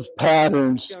 Think of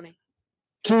patterns.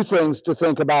 Two things to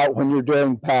think about when you're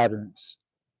doing patterns.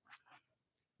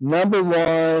 Number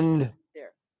one,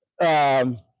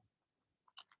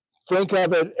 think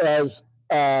of it as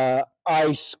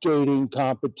ice skating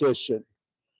competition.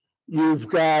 You've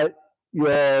got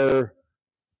your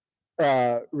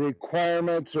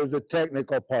requirements, or the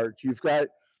technical parts. You've got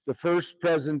the first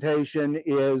presentation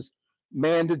is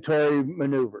mandatory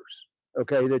maneuvers,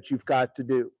 okay, that you've got to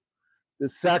do. The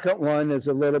second one is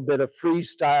a little bit of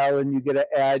freestyle, and you get to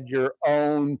add your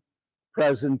own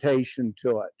presentation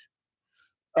to it.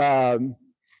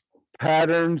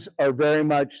 Patterns are very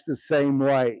much the same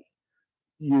way.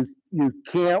 You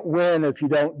can't win if you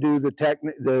don't do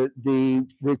the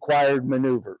required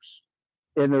maneuvers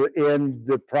in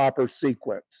the proper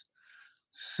sequence.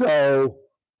 So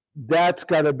that's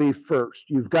got to be first.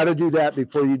 You've got to do that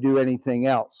before you do anything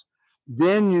else.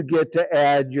 Then you get to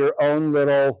add your own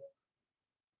little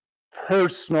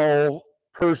personality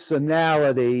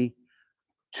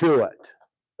to it.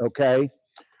 Okay.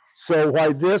 So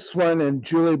why this one, and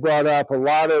Julie brought up, a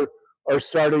lot of are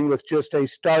starting with just a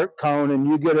start cone, and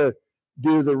you get to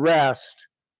do the rest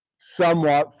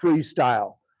somewhat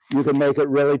freestyle. You can make it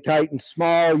really tight and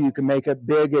small. You can make it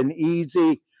big and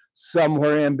easy,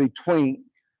 somewhere in between.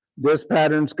 This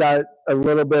pattern's got a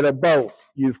little bit of both.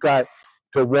 You've got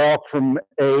to walk from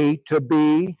A to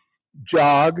B,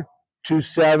 jog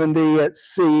 270 at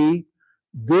C.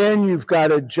 Then you've got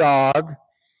to jog,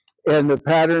 and the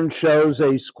pattern shows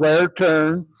a square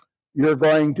turn. You're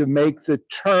going to make the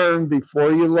turn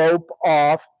before you lope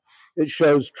off. It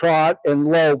shows trot and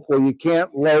lope. Well, you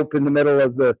can't lope in the middle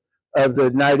of the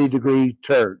 90-degree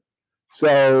turn.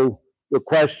 So the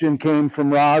question came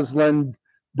from Rosalind,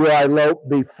 do I lope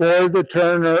before the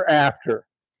turn or after?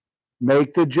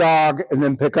 Make the jog and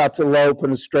then pick up the lope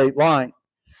in a straight line.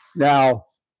 Now,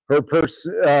 where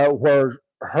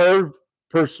her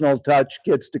personal touch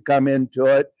gets to come into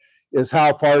it is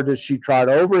how far does she trot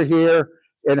over here,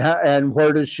 and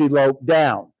where does she lope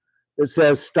down? It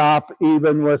says stop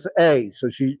even with A. So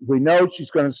we know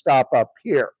she's going to stop up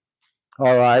here.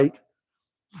 All right.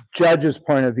 Judge's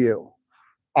point of view.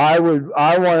 I want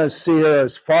to see her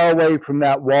as far away from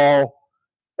that wall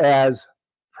as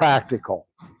practical.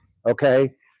 Okay.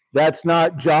 That's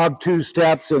not jog 2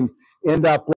 steps and end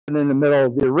up in the middle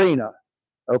of the arena.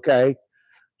 Okay.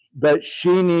 But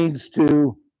she needs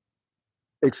to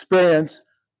experience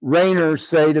reiners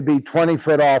say to be 20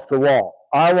 foot off the wall.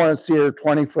 I want to see her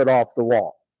 20 foot off the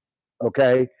wall.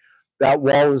 Okay? That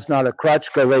wall is not a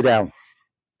crutch. Go lay down.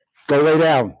 Go lay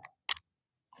down.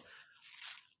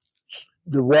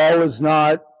 The wall is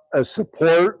not a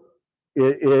support.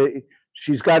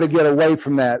 She's got to get away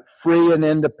from that, free and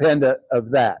independent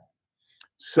of that.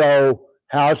 So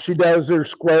how she does her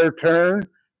square turn,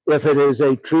 if it is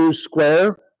a true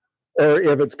square or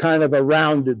if it's kind of a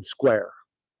rounded square,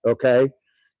 okay?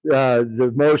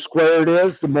 The more square it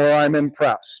is, the more I'm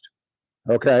impressed,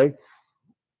 okay?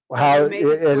 How, and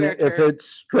if it's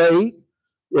straight,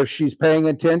 if she's paying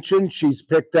attention, she's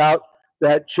picked out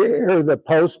that chair, the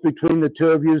post between the two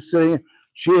of you sitting,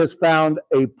 she has found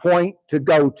a point to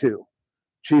go to.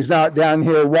 She's not down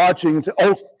here watching and say,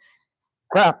 oh,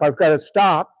 crap, I've got to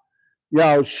stop. You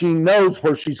know, she knows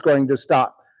where she's going to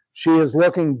stop. She is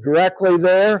looking directly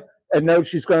there and knows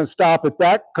she's going to stop at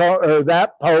that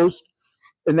that post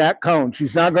in that cone.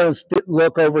 She's not going to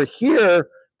look over here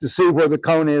to see where the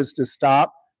cone is to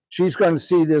stop. She's going to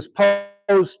see this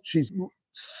post. She's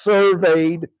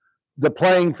surveyed the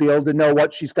playing field to know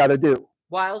what she's got to do.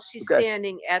 While she's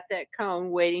standing at that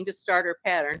cone waiting to start her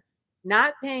pattern,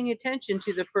 not paying attention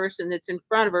to the person that's in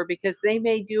front of her because they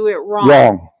may do it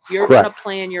wrong. You're going to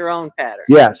plan your own pattern.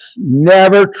 Yes.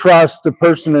 Never trust the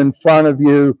person in front of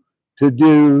you to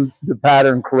do the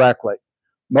pattern correctly.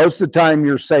 Most of the time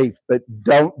you're safe, but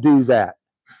don't do that.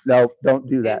 No, don't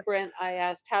do that. And Brent, I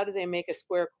asked, how do they make a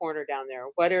square corner down there?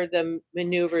 What are the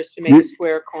maneuvers to make a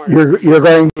square corner? You're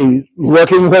going to be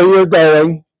looking where you're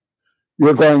going.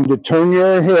 You're going to turn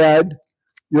your head.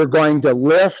 You're going to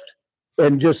lift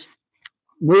and just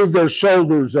move their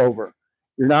shoulders over.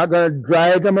 You're not going to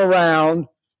drag them around.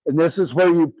 And this is where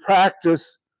you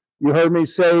practice. You heard me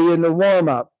say in the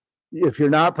warm-up, if you're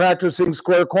not practicing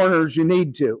square corners, you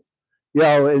need to. You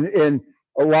know, and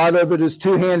a lot of it is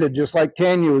two-handed, just like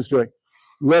Tanya was doing.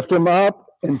 Lift them up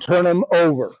and turn them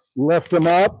over. Lift them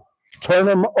up, turn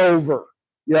them over.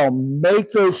 You know, make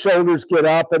those shoulders get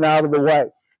up and out of the way.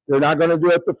 They're not going to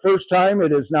do it the first time.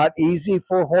 It is not easy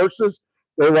for horses.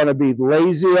 They want to be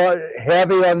lazy,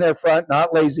 heavy on their front,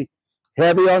 not lazy,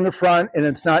 heavy on the front, and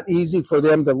it's not easy for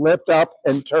them to lift up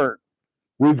and turn.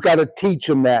 We've got to teach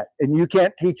them that, and you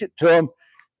can't teach it to them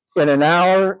in an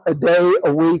hour, a day,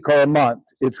 a week, or a month.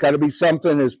 It's got to be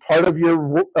something as part of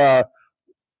your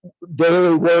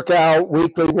daily workout,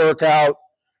 weekly workout,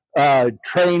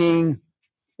 training,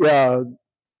 all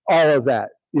of that.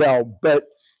 You know, but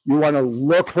you want to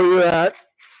look where you're at,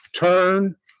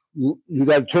 turn. You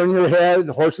got to turn your head.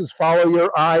 Horses follow your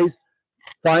eyes.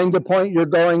 Find the point you're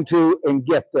going to and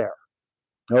get there.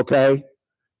 Okay?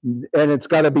 And it's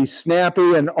got to be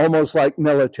snappy and almost like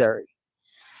military.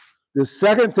 The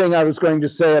second thing I was going to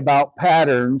say about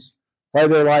patterns, why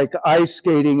they're like ice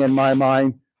skating in my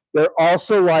mind, they're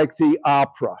also like the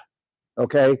opera.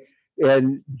 Okay?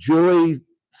 And Julie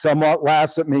somewhat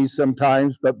laughs at me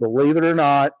sometimes, but believe it or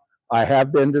not, I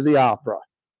have been to the opera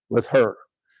with her.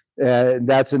 And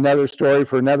that's another story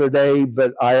for another day,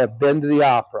 but I have been to the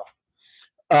opera.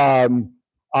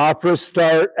 Operas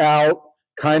start out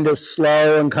kind of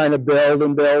slow and kind of build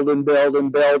and build and build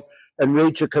and build and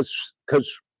reach a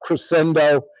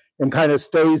crescendo and kind of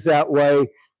stays that way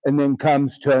and then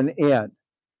comes to an end.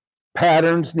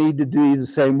 Patterns need to be the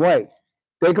same way.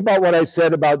 Think about what I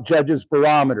said about judges'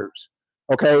 barometers.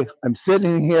 Okay, I'm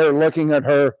sitting here looking at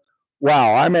her.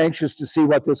 Wow, I'm anxious to see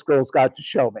what this girl's got to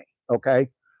show me. Okay,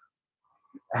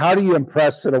 how do you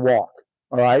impress at a walk?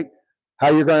 All right, how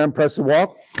you're going to impress a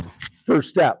walk? First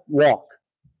step, walk.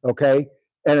 Okay,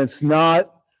 and it's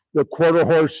not the quarter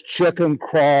horse chicken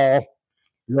crawl.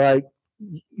 Like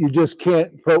you just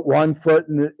can't put one foot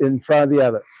in front of the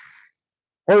other.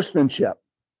 Horsemanship.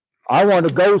 I want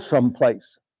to go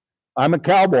someplace. I'm a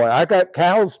cowboy. I got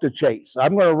cows to chase.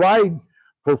 I'm going to ride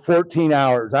for 14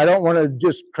 hours. I don't want to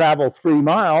just travel 3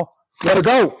 miles. Let her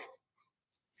go.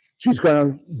 She's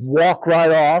going to walk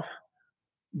right off.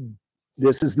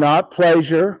 This is not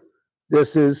pleasure.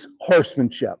 This is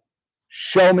horsemanship.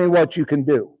 Show me what you can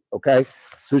do. Okay.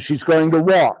 So she's going to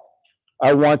walk.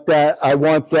 I want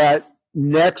that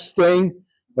next thing.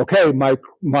 Okay. My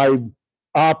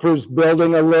opera's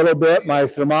building a little bit. My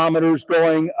thermometer's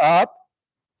going up.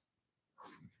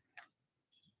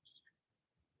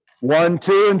 1,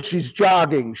 2, and she's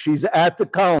jogging. She's at the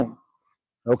cone.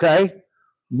 Okay?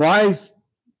 My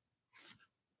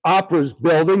opera's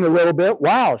building a little bit.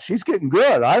 Wow, she's getting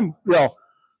good. I'm, you know.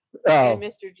 Hey,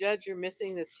 Mr. Judge, you're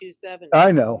missing the 270.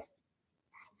 I know.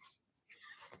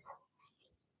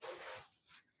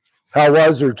 How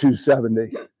was her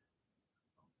 270?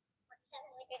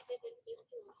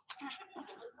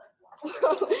 Wait,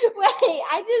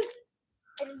 I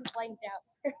just blanked out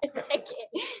for a second.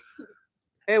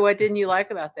 Hey, what didn't you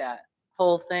like about that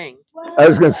whole thing? I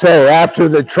was going to say, after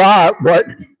the trot, what?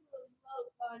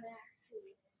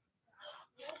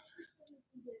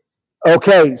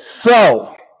 Okay,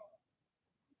 so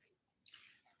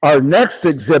our next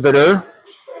exhibitor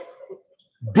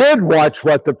did watch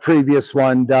what the previous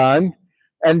one done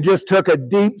and just took a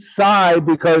deep sigh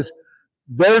because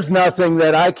there's nothing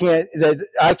that I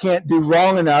can't do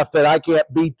wrong enough that I can't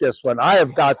beat this one. I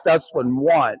have got this one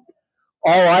won.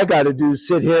 All I got to do is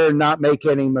sit here and not make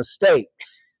any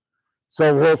mistakes.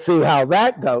 So we'll see how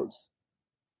that goes.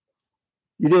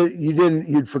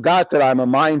 You forgot that I'm a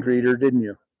mind reader, didn't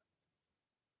you?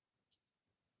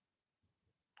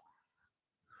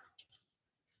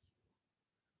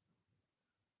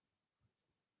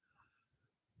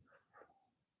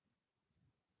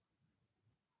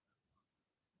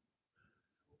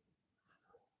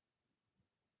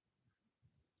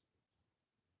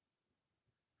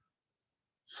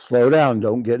 Slow down,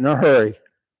 don't get in a hurry.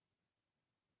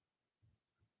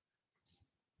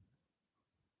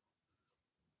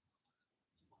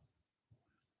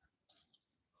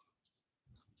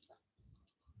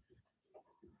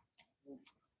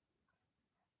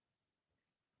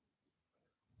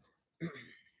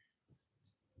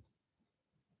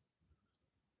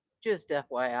 Just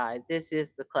FYI, this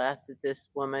is the class that this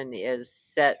woman is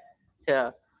set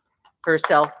to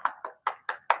herself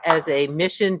as a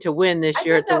mission to win this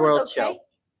year at the World Show.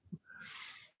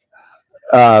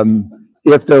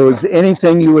 If there was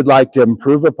anything you would like to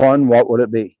improve upon, what would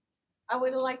it be? I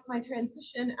would have liked my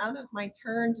transition out of my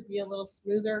turn to be a little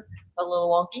smoother, a little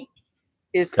wonky.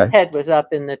 His head was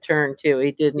up in the turn too.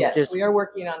 He didn't Yes, we are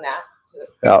working on that.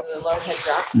 The low head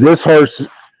drop. This horse,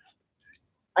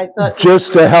 I thought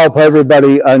just to help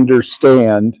everybody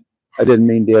understand, I didn't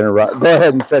mean to interrupt. Go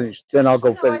ahead and finish, then I'll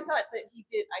go finish. I thought that he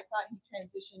did. I thought he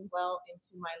transitioned well into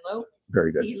my lope.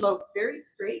 Very good. He loped very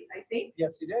straight, I think.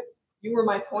 Yes, he did. You were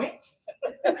my point.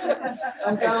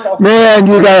 I'm down. Man,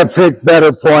 you got to pick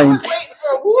better points. I was waiting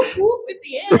for a whoop whoop at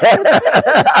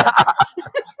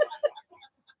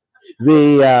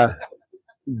the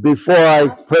end. Before I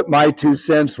put my 2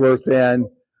 cents worth in,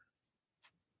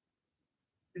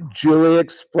 Julie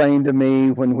explained to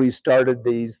me when we started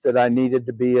these that I needed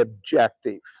to be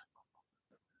objective.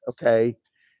 Okay.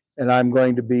 And I'm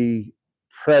going to be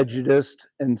prejudiced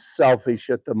and selfish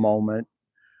at the moment.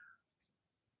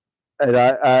 And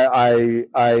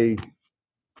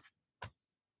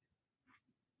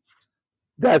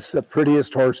that's the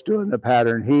prettiest horse doing the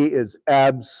pattern. He is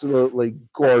absolutely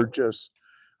gorgeous.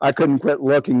 I couldn't quit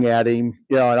looking at him,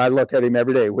 and I look at him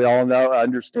every day. We all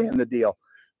understand the deal.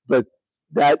 But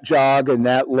that jog and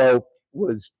that lope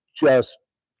was just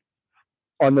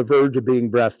on the verge of being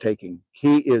breathtaking.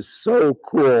 He is so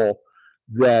cool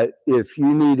that if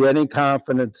you need any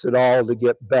confidence at all to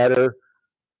get better,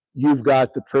 you've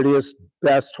got the prettiest,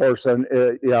 best horse on,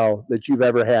 that you've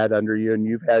ever had under you, and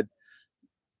you've had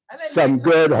some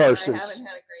good horses. I haven't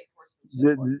had a great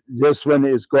horse. This one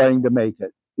is going to make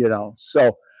it,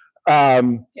 So,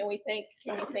 can we thank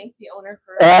the owner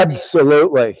for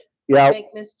absolutely, yeah. Thank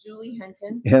Miss Julie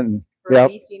Henton And for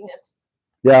releasing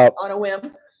this on a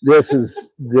whim. This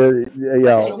is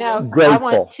now, grateful. I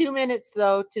want 2 minutes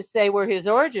though to say where his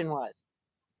origin was.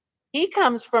 He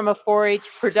comes from a 4-H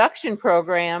production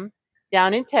program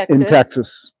down in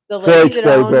Texas. The lady that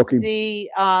owns the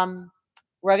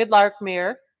Rugged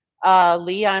Larkmere,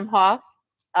 Lee Imhoff,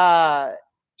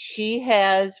 she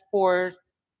has for,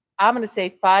 I'm going to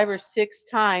say 5 or 6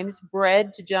 times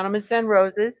bred to Gentlemen Send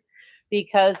Roses,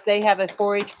 because they have a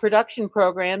 4-H production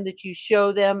program that you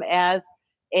show them as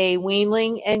a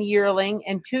weanling and yearling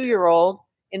and 2-year-old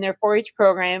in their 4-H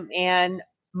program. And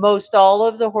most all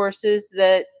of the horses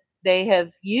that they have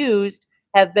used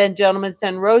have been Gentlemen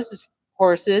Send Roses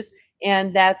horses,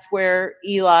 and that's where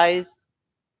Eli's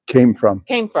came from.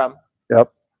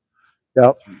 Yep.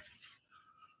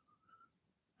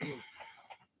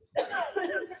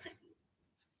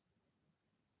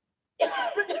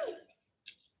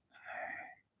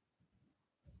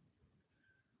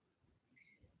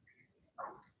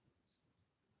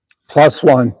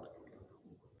 +1.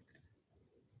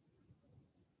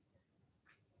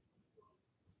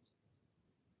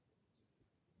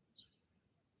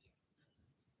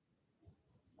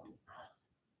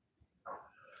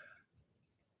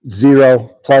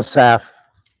 Zero +1/2.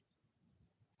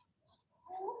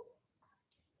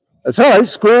 That's all right.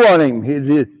 School on him.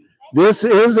 This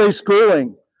is a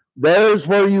schooling. There's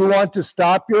where you want to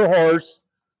stop your horse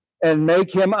and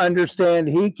make him understand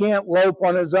he can't lope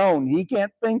on his own. He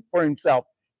can't think for himself.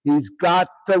 He's got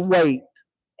to wait.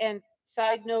 And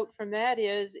side note from that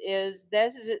is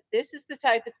this is the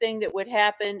type of thing that would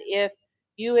happen if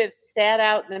you have sat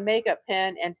out in the makeup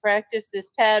pen and practiced this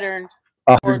pattern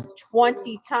for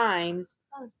 20 times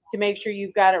to make sure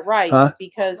you've got it right. Huh?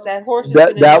 Because that horse is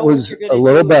going to That know was what you're going a to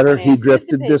little do, better. it's gonna He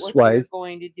drifted anticipate this what way. you're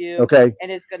going to do, Okay. and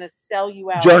it's going to sell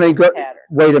you out Johnny, with go. the pattern.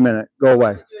 Wait a minute. Go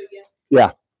away.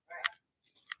 Yeah.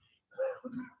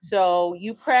 So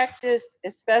you practice,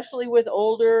 especially with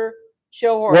older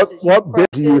show horses. What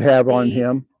bit do you practice have on the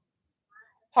him?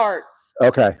 Parts.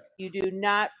 Okay. You do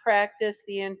not practice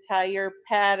the entire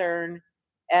pattern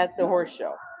at the horse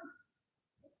show.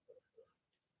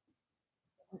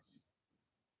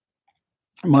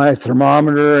 My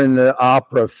thermometer in the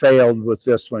opera failed with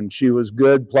this one. She was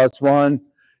good, +1,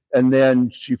 and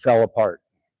then she fell apart.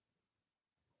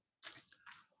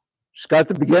 She's got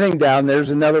the beginning down. There's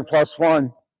another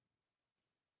 +1.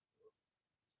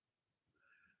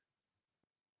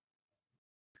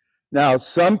 Now,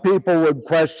 some people would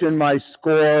question my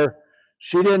score.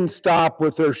 She didn't stop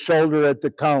with her shoulder at the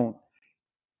cone.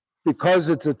 Because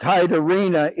it's a tight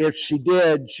arena, if she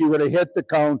did, she would have hit the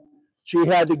cone. She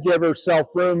had to give herself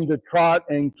room to trot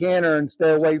and canter and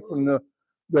stay away from the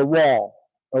wall,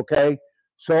 okay?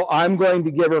 So I'm going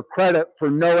to give her credit for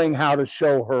knowing how to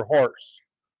show her horse.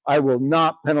 I will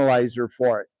not penalize her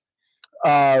for it.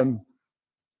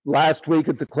 Last week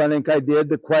at the clinic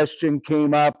the question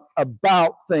came up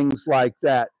about things like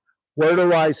that. Where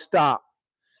do I stop?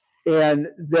 And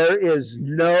there is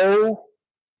no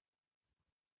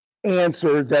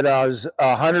answer that is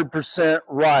 100%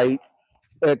 right,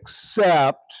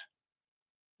 except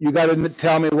you got to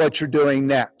tell me what you're doing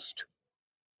next.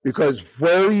 Because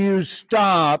where you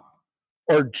stop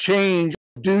or change,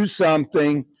 do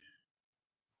something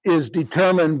is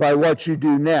determined by what you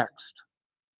do next.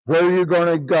 Where you're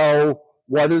going to go,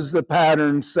 what does the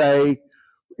pattern say?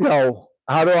 You know,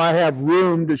 how do I have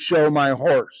room to show my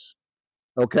horse?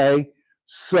 Okay,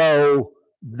 so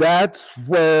that's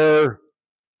where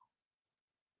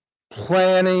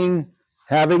planning,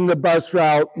 having the bus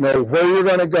route, know where you're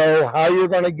going to go, how you're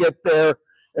going to get there,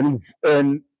 and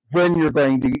when you're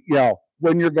going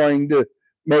to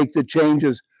make the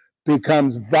changes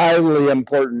becomes vitally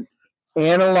important.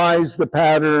 Analyze the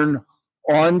pattern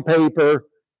on paper,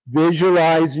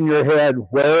 visualize in your head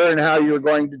where and how you're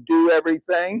going to do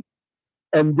everything,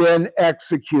 and then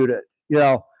execute it.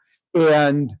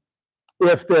 And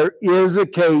if there is a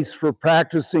case for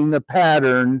practicing the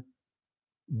pattern,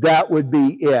 that would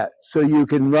be it. So you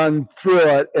can run through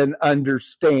it and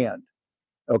understand.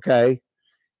 Okay.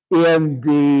 In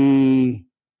the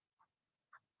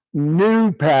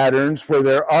new patterns where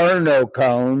there are no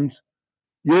cones,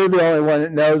 you're the only one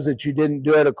that knows that you didn't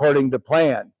do it according to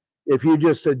plan. If you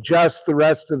just adjust the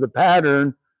rest of the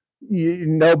pattern,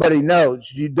 nobody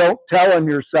knows. You don't tell on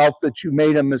yourself that you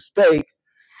made a mistake.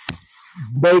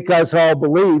 Make us all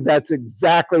believe that's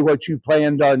exactly what you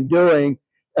planned on doing,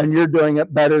 and you're doing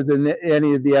it better than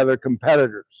any of the other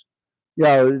competitors.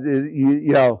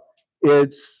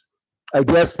 It's, I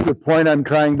guess the point I'm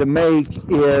trying to make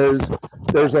is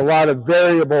there's a lot of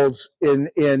variables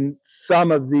in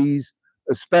some of these,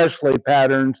 especially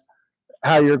patterns,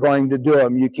 how you're going to do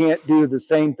them. You can't do the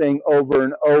same thing over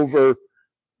and over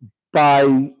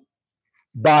by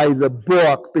the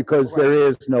book, because there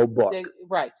is no book.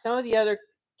 Right. Some of the other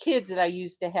kids that I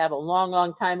used to have a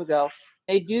long time ago,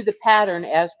 they do the pattern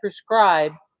as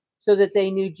prescribed so that they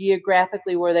knew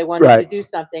geographically where they wanted to do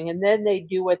something. And then they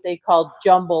do what they called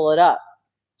jumble it up.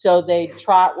 So they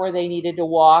trot where they needed to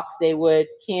walk. They would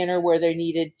canter where they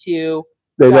needed to.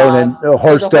 The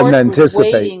horse doesn't anticipate.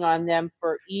 Was waiting on them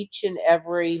for each and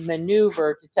every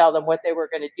maneuver to tell them what they were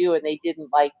going to do, and they didn't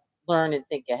learn and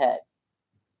think ahead.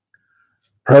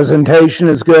 Presentation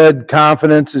is good.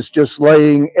 Confidence is just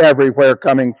laying everywhere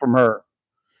coming from her.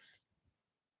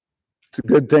 It's a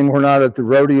good thing we're not at the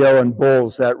rodeo and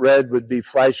bulls. That red would be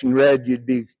flashing red. You'd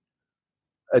be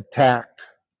attacked.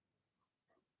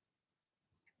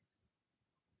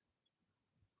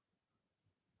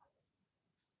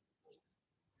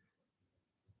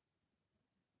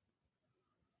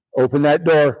 Open that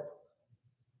door.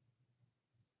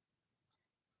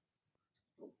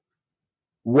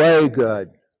 Way good.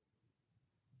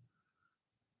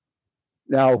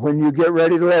 Now, when you get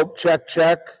ready to lope,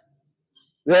 check.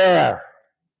 There.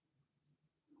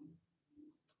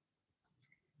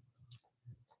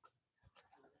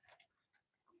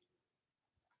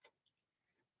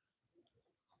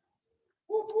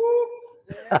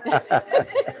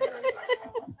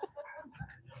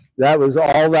 That was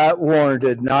all that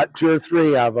warranted, not 2 or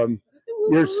 3 of them.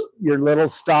 Your little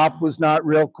stop was not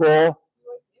real cool.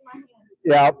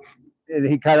 Yep. and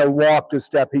he kind of walked a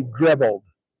step. He dribbled.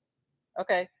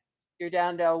 Okay. You're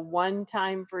down to 1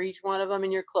 time for each one of them,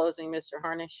 and you're closing, Mr.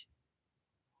 Harnish.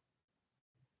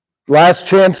 Last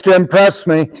chance to impress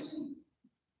me.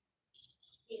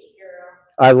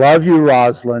 I love you,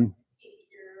 Rosalind.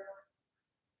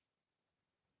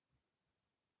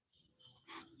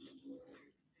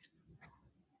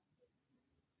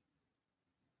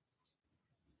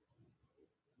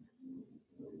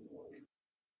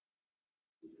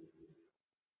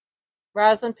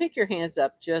 Rosalind, pick your hands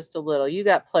up just a little. You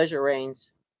got pleasure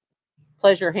reins.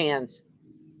 Pleasure hands.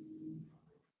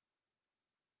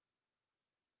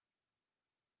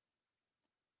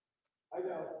 I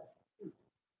know.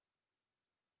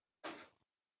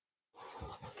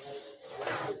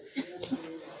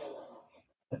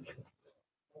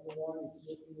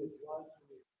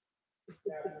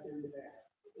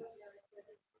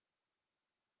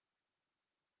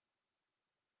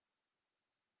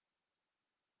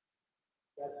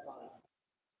 That's fine.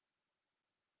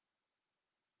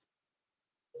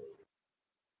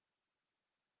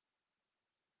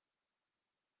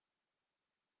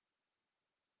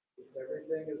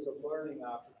 Everything is a learning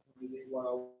opportunity. What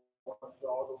I want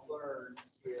y'all to learn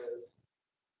is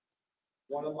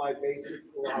one of my basic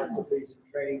philosophies of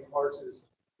training horses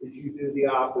is you do the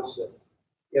opposite.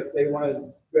 If they want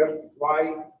to go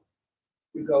right,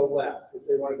 you go left. If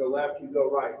they want to go left, you go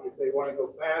right. If they want to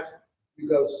go fast, you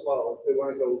go slow. If they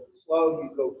want to go slow,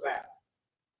 you go fast.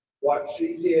 What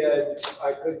she did,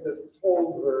 I couldn't have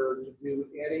told her to do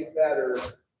any better.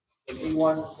 If he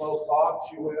wanted to slow off,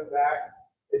 she went back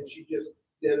and she just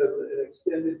did an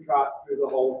extended trot through the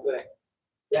whole thing.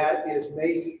 That is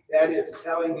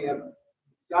telling him,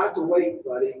 got to wait,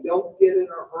 buddy. Don't get in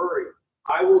a hurry.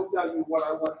 I will tell you what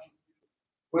I want you to do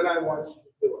when I want you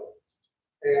to do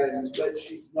it. But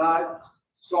she's not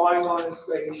sawing on his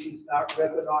face. She's not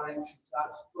ripping on him. She's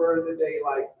not spurring the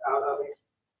daylights out of him.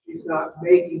 She's not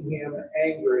making him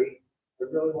angry. I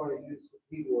really want to use the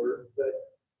P word, but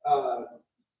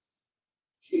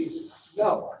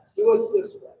no, do it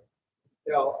this way.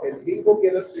 You know, and he will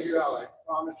get it figured out. I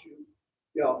promise you.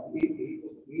 You know,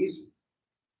 he's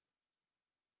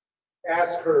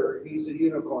ask her. He's a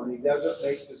unicorn. He doesn't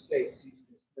make mistakes. He's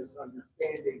just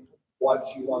misunderstanding what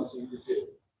she wants him to do.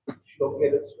 She'll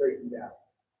get it straightened out.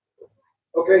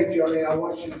 Okay, Joni, I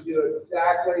want you to do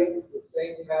exactly the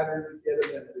same pattern you did a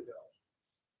minute ago.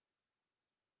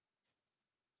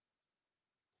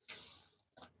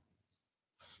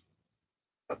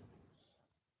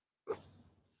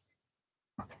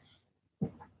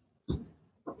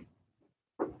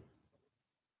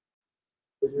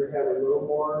 Put your head a little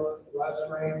more, less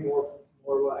rein, more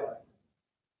light.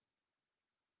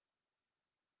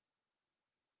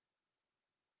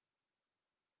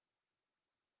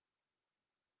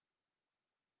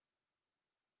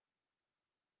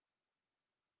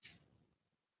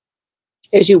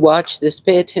 As you watch this,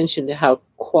 pay attention to how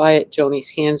quiet Joni's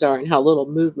hands are and how little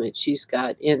movement she's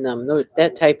got in them.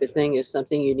 That type of thing is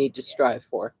something you need to strive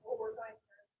for.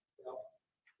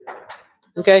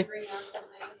 Okay?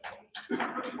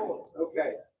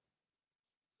 Okay.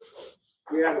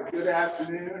 We had a good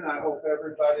afternoon. I hope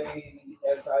everybody,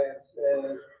 as I have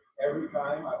said every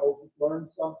time, I hope you learned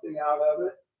something out of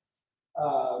it.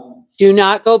 Do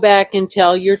not go back and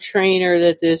tell your trainer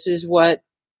that this is what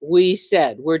we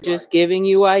said. We're just giving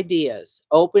you ideas,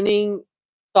 opening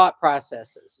thought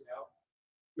processes.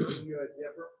 You know, giving you a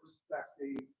different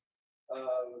perspective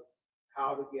of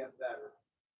how to get better.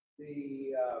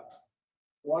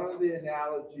 One of the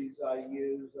analogies I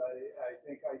use, I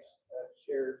think I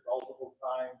shared multiple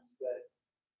times that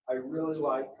I really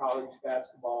like college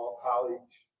basketball, college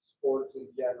sports in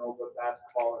general, but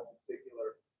basketball in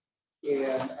particular.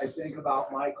 And I think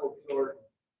about Michael Jordan.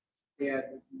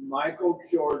 And Michael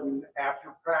Jordan, after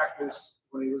practice,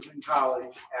 when he was in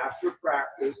college, after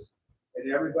practice,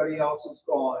 and everybody else is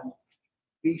gone,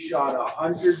 he shot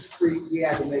 100 free. He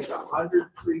had to make 100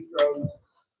 free throws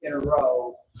in a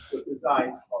row with his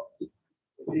eyes closed.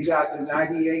 If he got to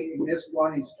 98 and missed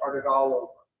one, he started all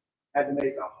over. Had to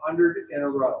make 100 in a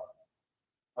row.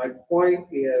 My point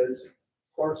is,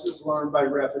 horses learn by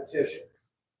repetition.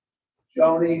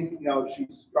 Joni, you know,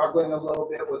 she's struggling a little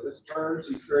bit with his turns.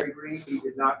 He's very green. He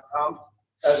did not come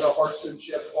as a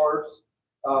horsemanship horse.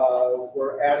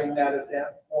 We're adding that event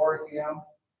for him.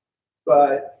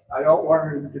 But I don't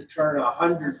want him to turn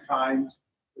 100 times.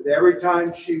 But every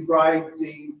time she rides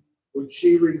him, when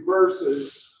she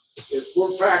reverses, if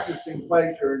we're practicing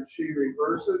pleasure and she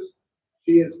reverses,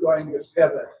 she is going to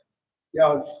pivot. You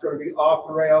know, she's going to be off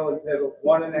the rail and pivot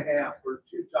 1.5 or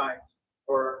 2 times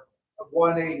or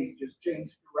 180, just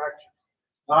change direction.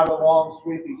 not a long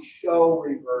sweepy show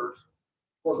reverse.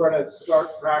 We're going to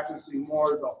start practicing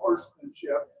more of the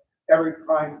horsemanship every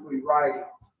time we ride.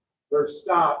 Their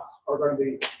stops are going to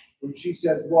be, when she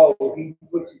says, whoa, he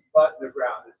puts his butt in the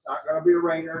ground. It's not going to be a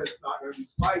rainer. It's not going to be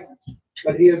spiking.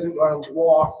 But he isn't going to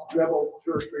walk, dribble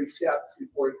 2 or 3 steps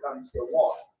before he comes to a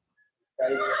walk.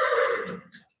 Okay?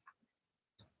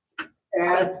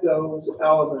 Add those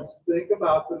elements. Think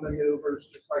about the maneuvers.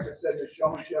 Just like I said in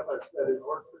showmanship, I've said in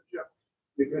horsemanship,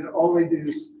 you can only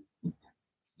do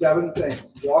 7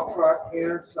 things. Walk, trot,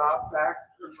 canter, stop, back,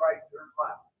 turn right, turn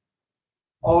left.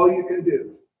 All you can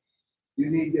do. You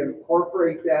need to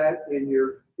incorporate that in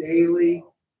your daily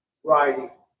riding.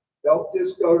 Don't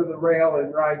just go to the rail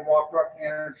and ride walk, trot,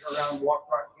 canter, turn around, walk,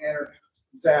 trot, canter,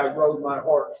 and say, I rode my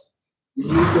horse. You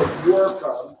need to work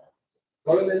them,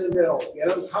 put them in the middle, get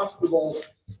them comfortable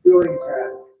doing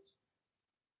that.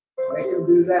 Make them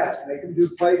do that. Make them do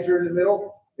pleasure in the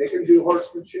middle. Make them do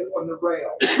horsemanship on the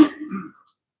rail.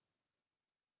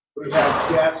 We have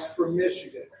guests from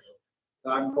Michigan.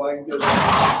 I'm going to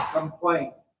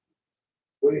complain.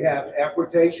 We have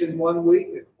equitation 1 week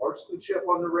and horsemanship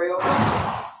on the rail.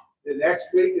 The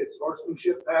next week it's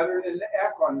horsemanship pattern and the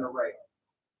eck on the rail.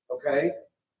 Okay?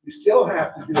 You still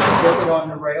have to do the pivot on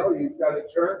the rail. You've got to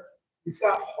turn. You've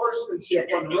got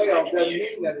horsemanship on the rail. It doesn't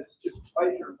mean that it's just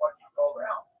pleasure what you go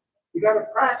around. You got to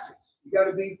practice. You got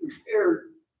to be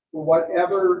prepared for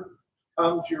whatever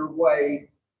comes your way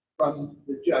from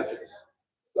the judges.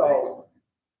 So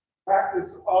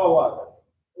practice all of it.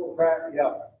 We'll practice,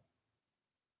 yeah.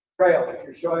 Trail, if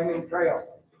you're showing them trail,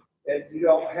 and you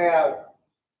don't have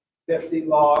 50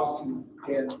 logs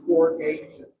and 4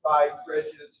 gates and 5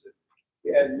 bridges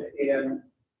and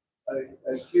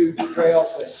a huge trail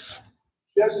thing.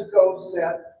 Just go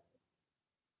set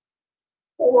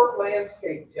 4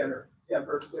 landscape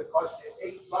timbers that cost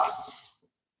you $8.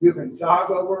 You can jog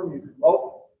over them, you can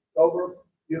lope over,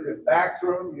 you can back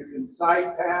through them, you can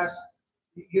side pass,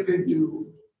 you can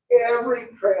do every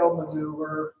trail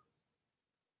maneuver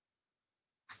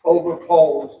over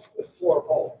poles with 4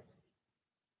 poles.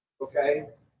 Okay?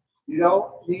 You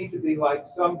don't need to be like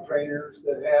some trainers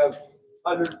that have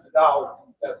hundreds of dollars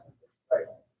invested in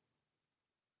trail.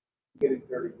 Getting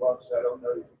 30 bucks, I don't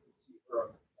know if you can see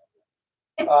from.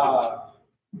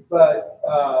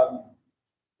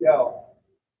 You know,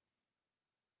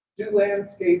 2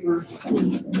 landscapers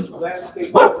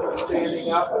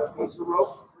standing up on a piece of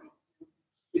rope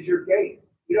is your gate.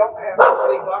 You don't have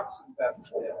 20 bucks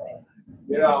invested in it.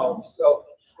 You know, so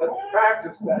let's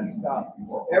practice that stuff.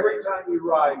 Every time you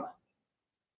ride,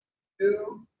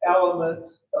 2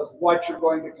 elements of what you're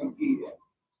going to compete in.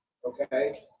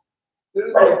 Okay?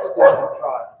 Do the extended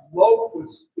trot. Lope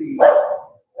with speed.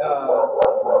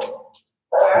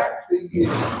 Back the U.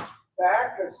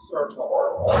 Back a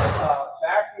circle.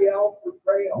 Back the L for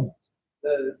trail.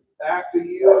 The back the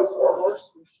U is for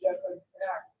horsemanship and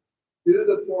back. Do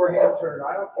the forehand turn.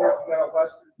 I don't care if you got a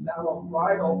Western saddle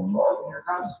bridle and you're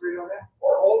concentrating on that.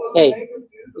 Hold them, make them do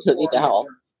the forehand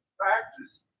turn.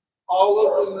 Practice all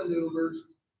of the maneuvers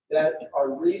that are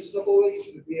reasonably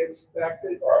to be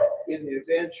expected in the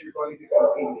event you're going to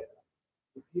compete in.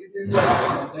 If you do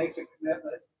that and make a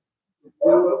commitment, to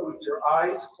do it with your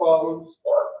eyes closed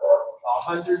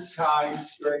 100 times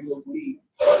during the week,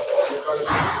 you're going to be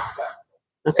successful.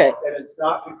 Okay. And it's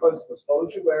not because the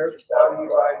clothes you wear, the saddle you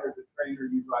ride, or the trainer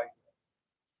you ride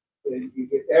with.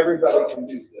 Everybody can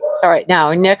do this. All right.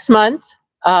 Now, next month,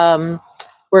 we're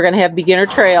going to have beginner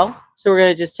trail. So we're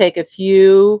going to just take a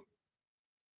few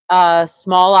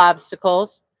small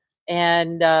obstacles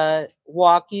and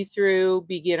walk you through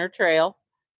beginner trail.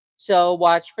 So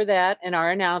watch for that and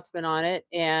our announcement on it.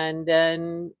 And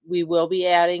then we will be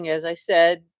adding, as I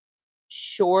said,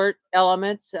 short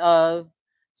elements of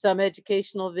some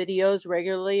educational videos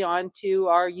regularly onto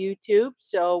our YouTube.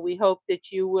 So we hope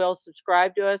that you will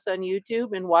subscribe to us on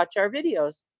YouTube and watch our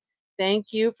videos.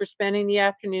 Thank you for spending the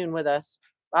afternoon with us.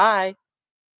 Bye.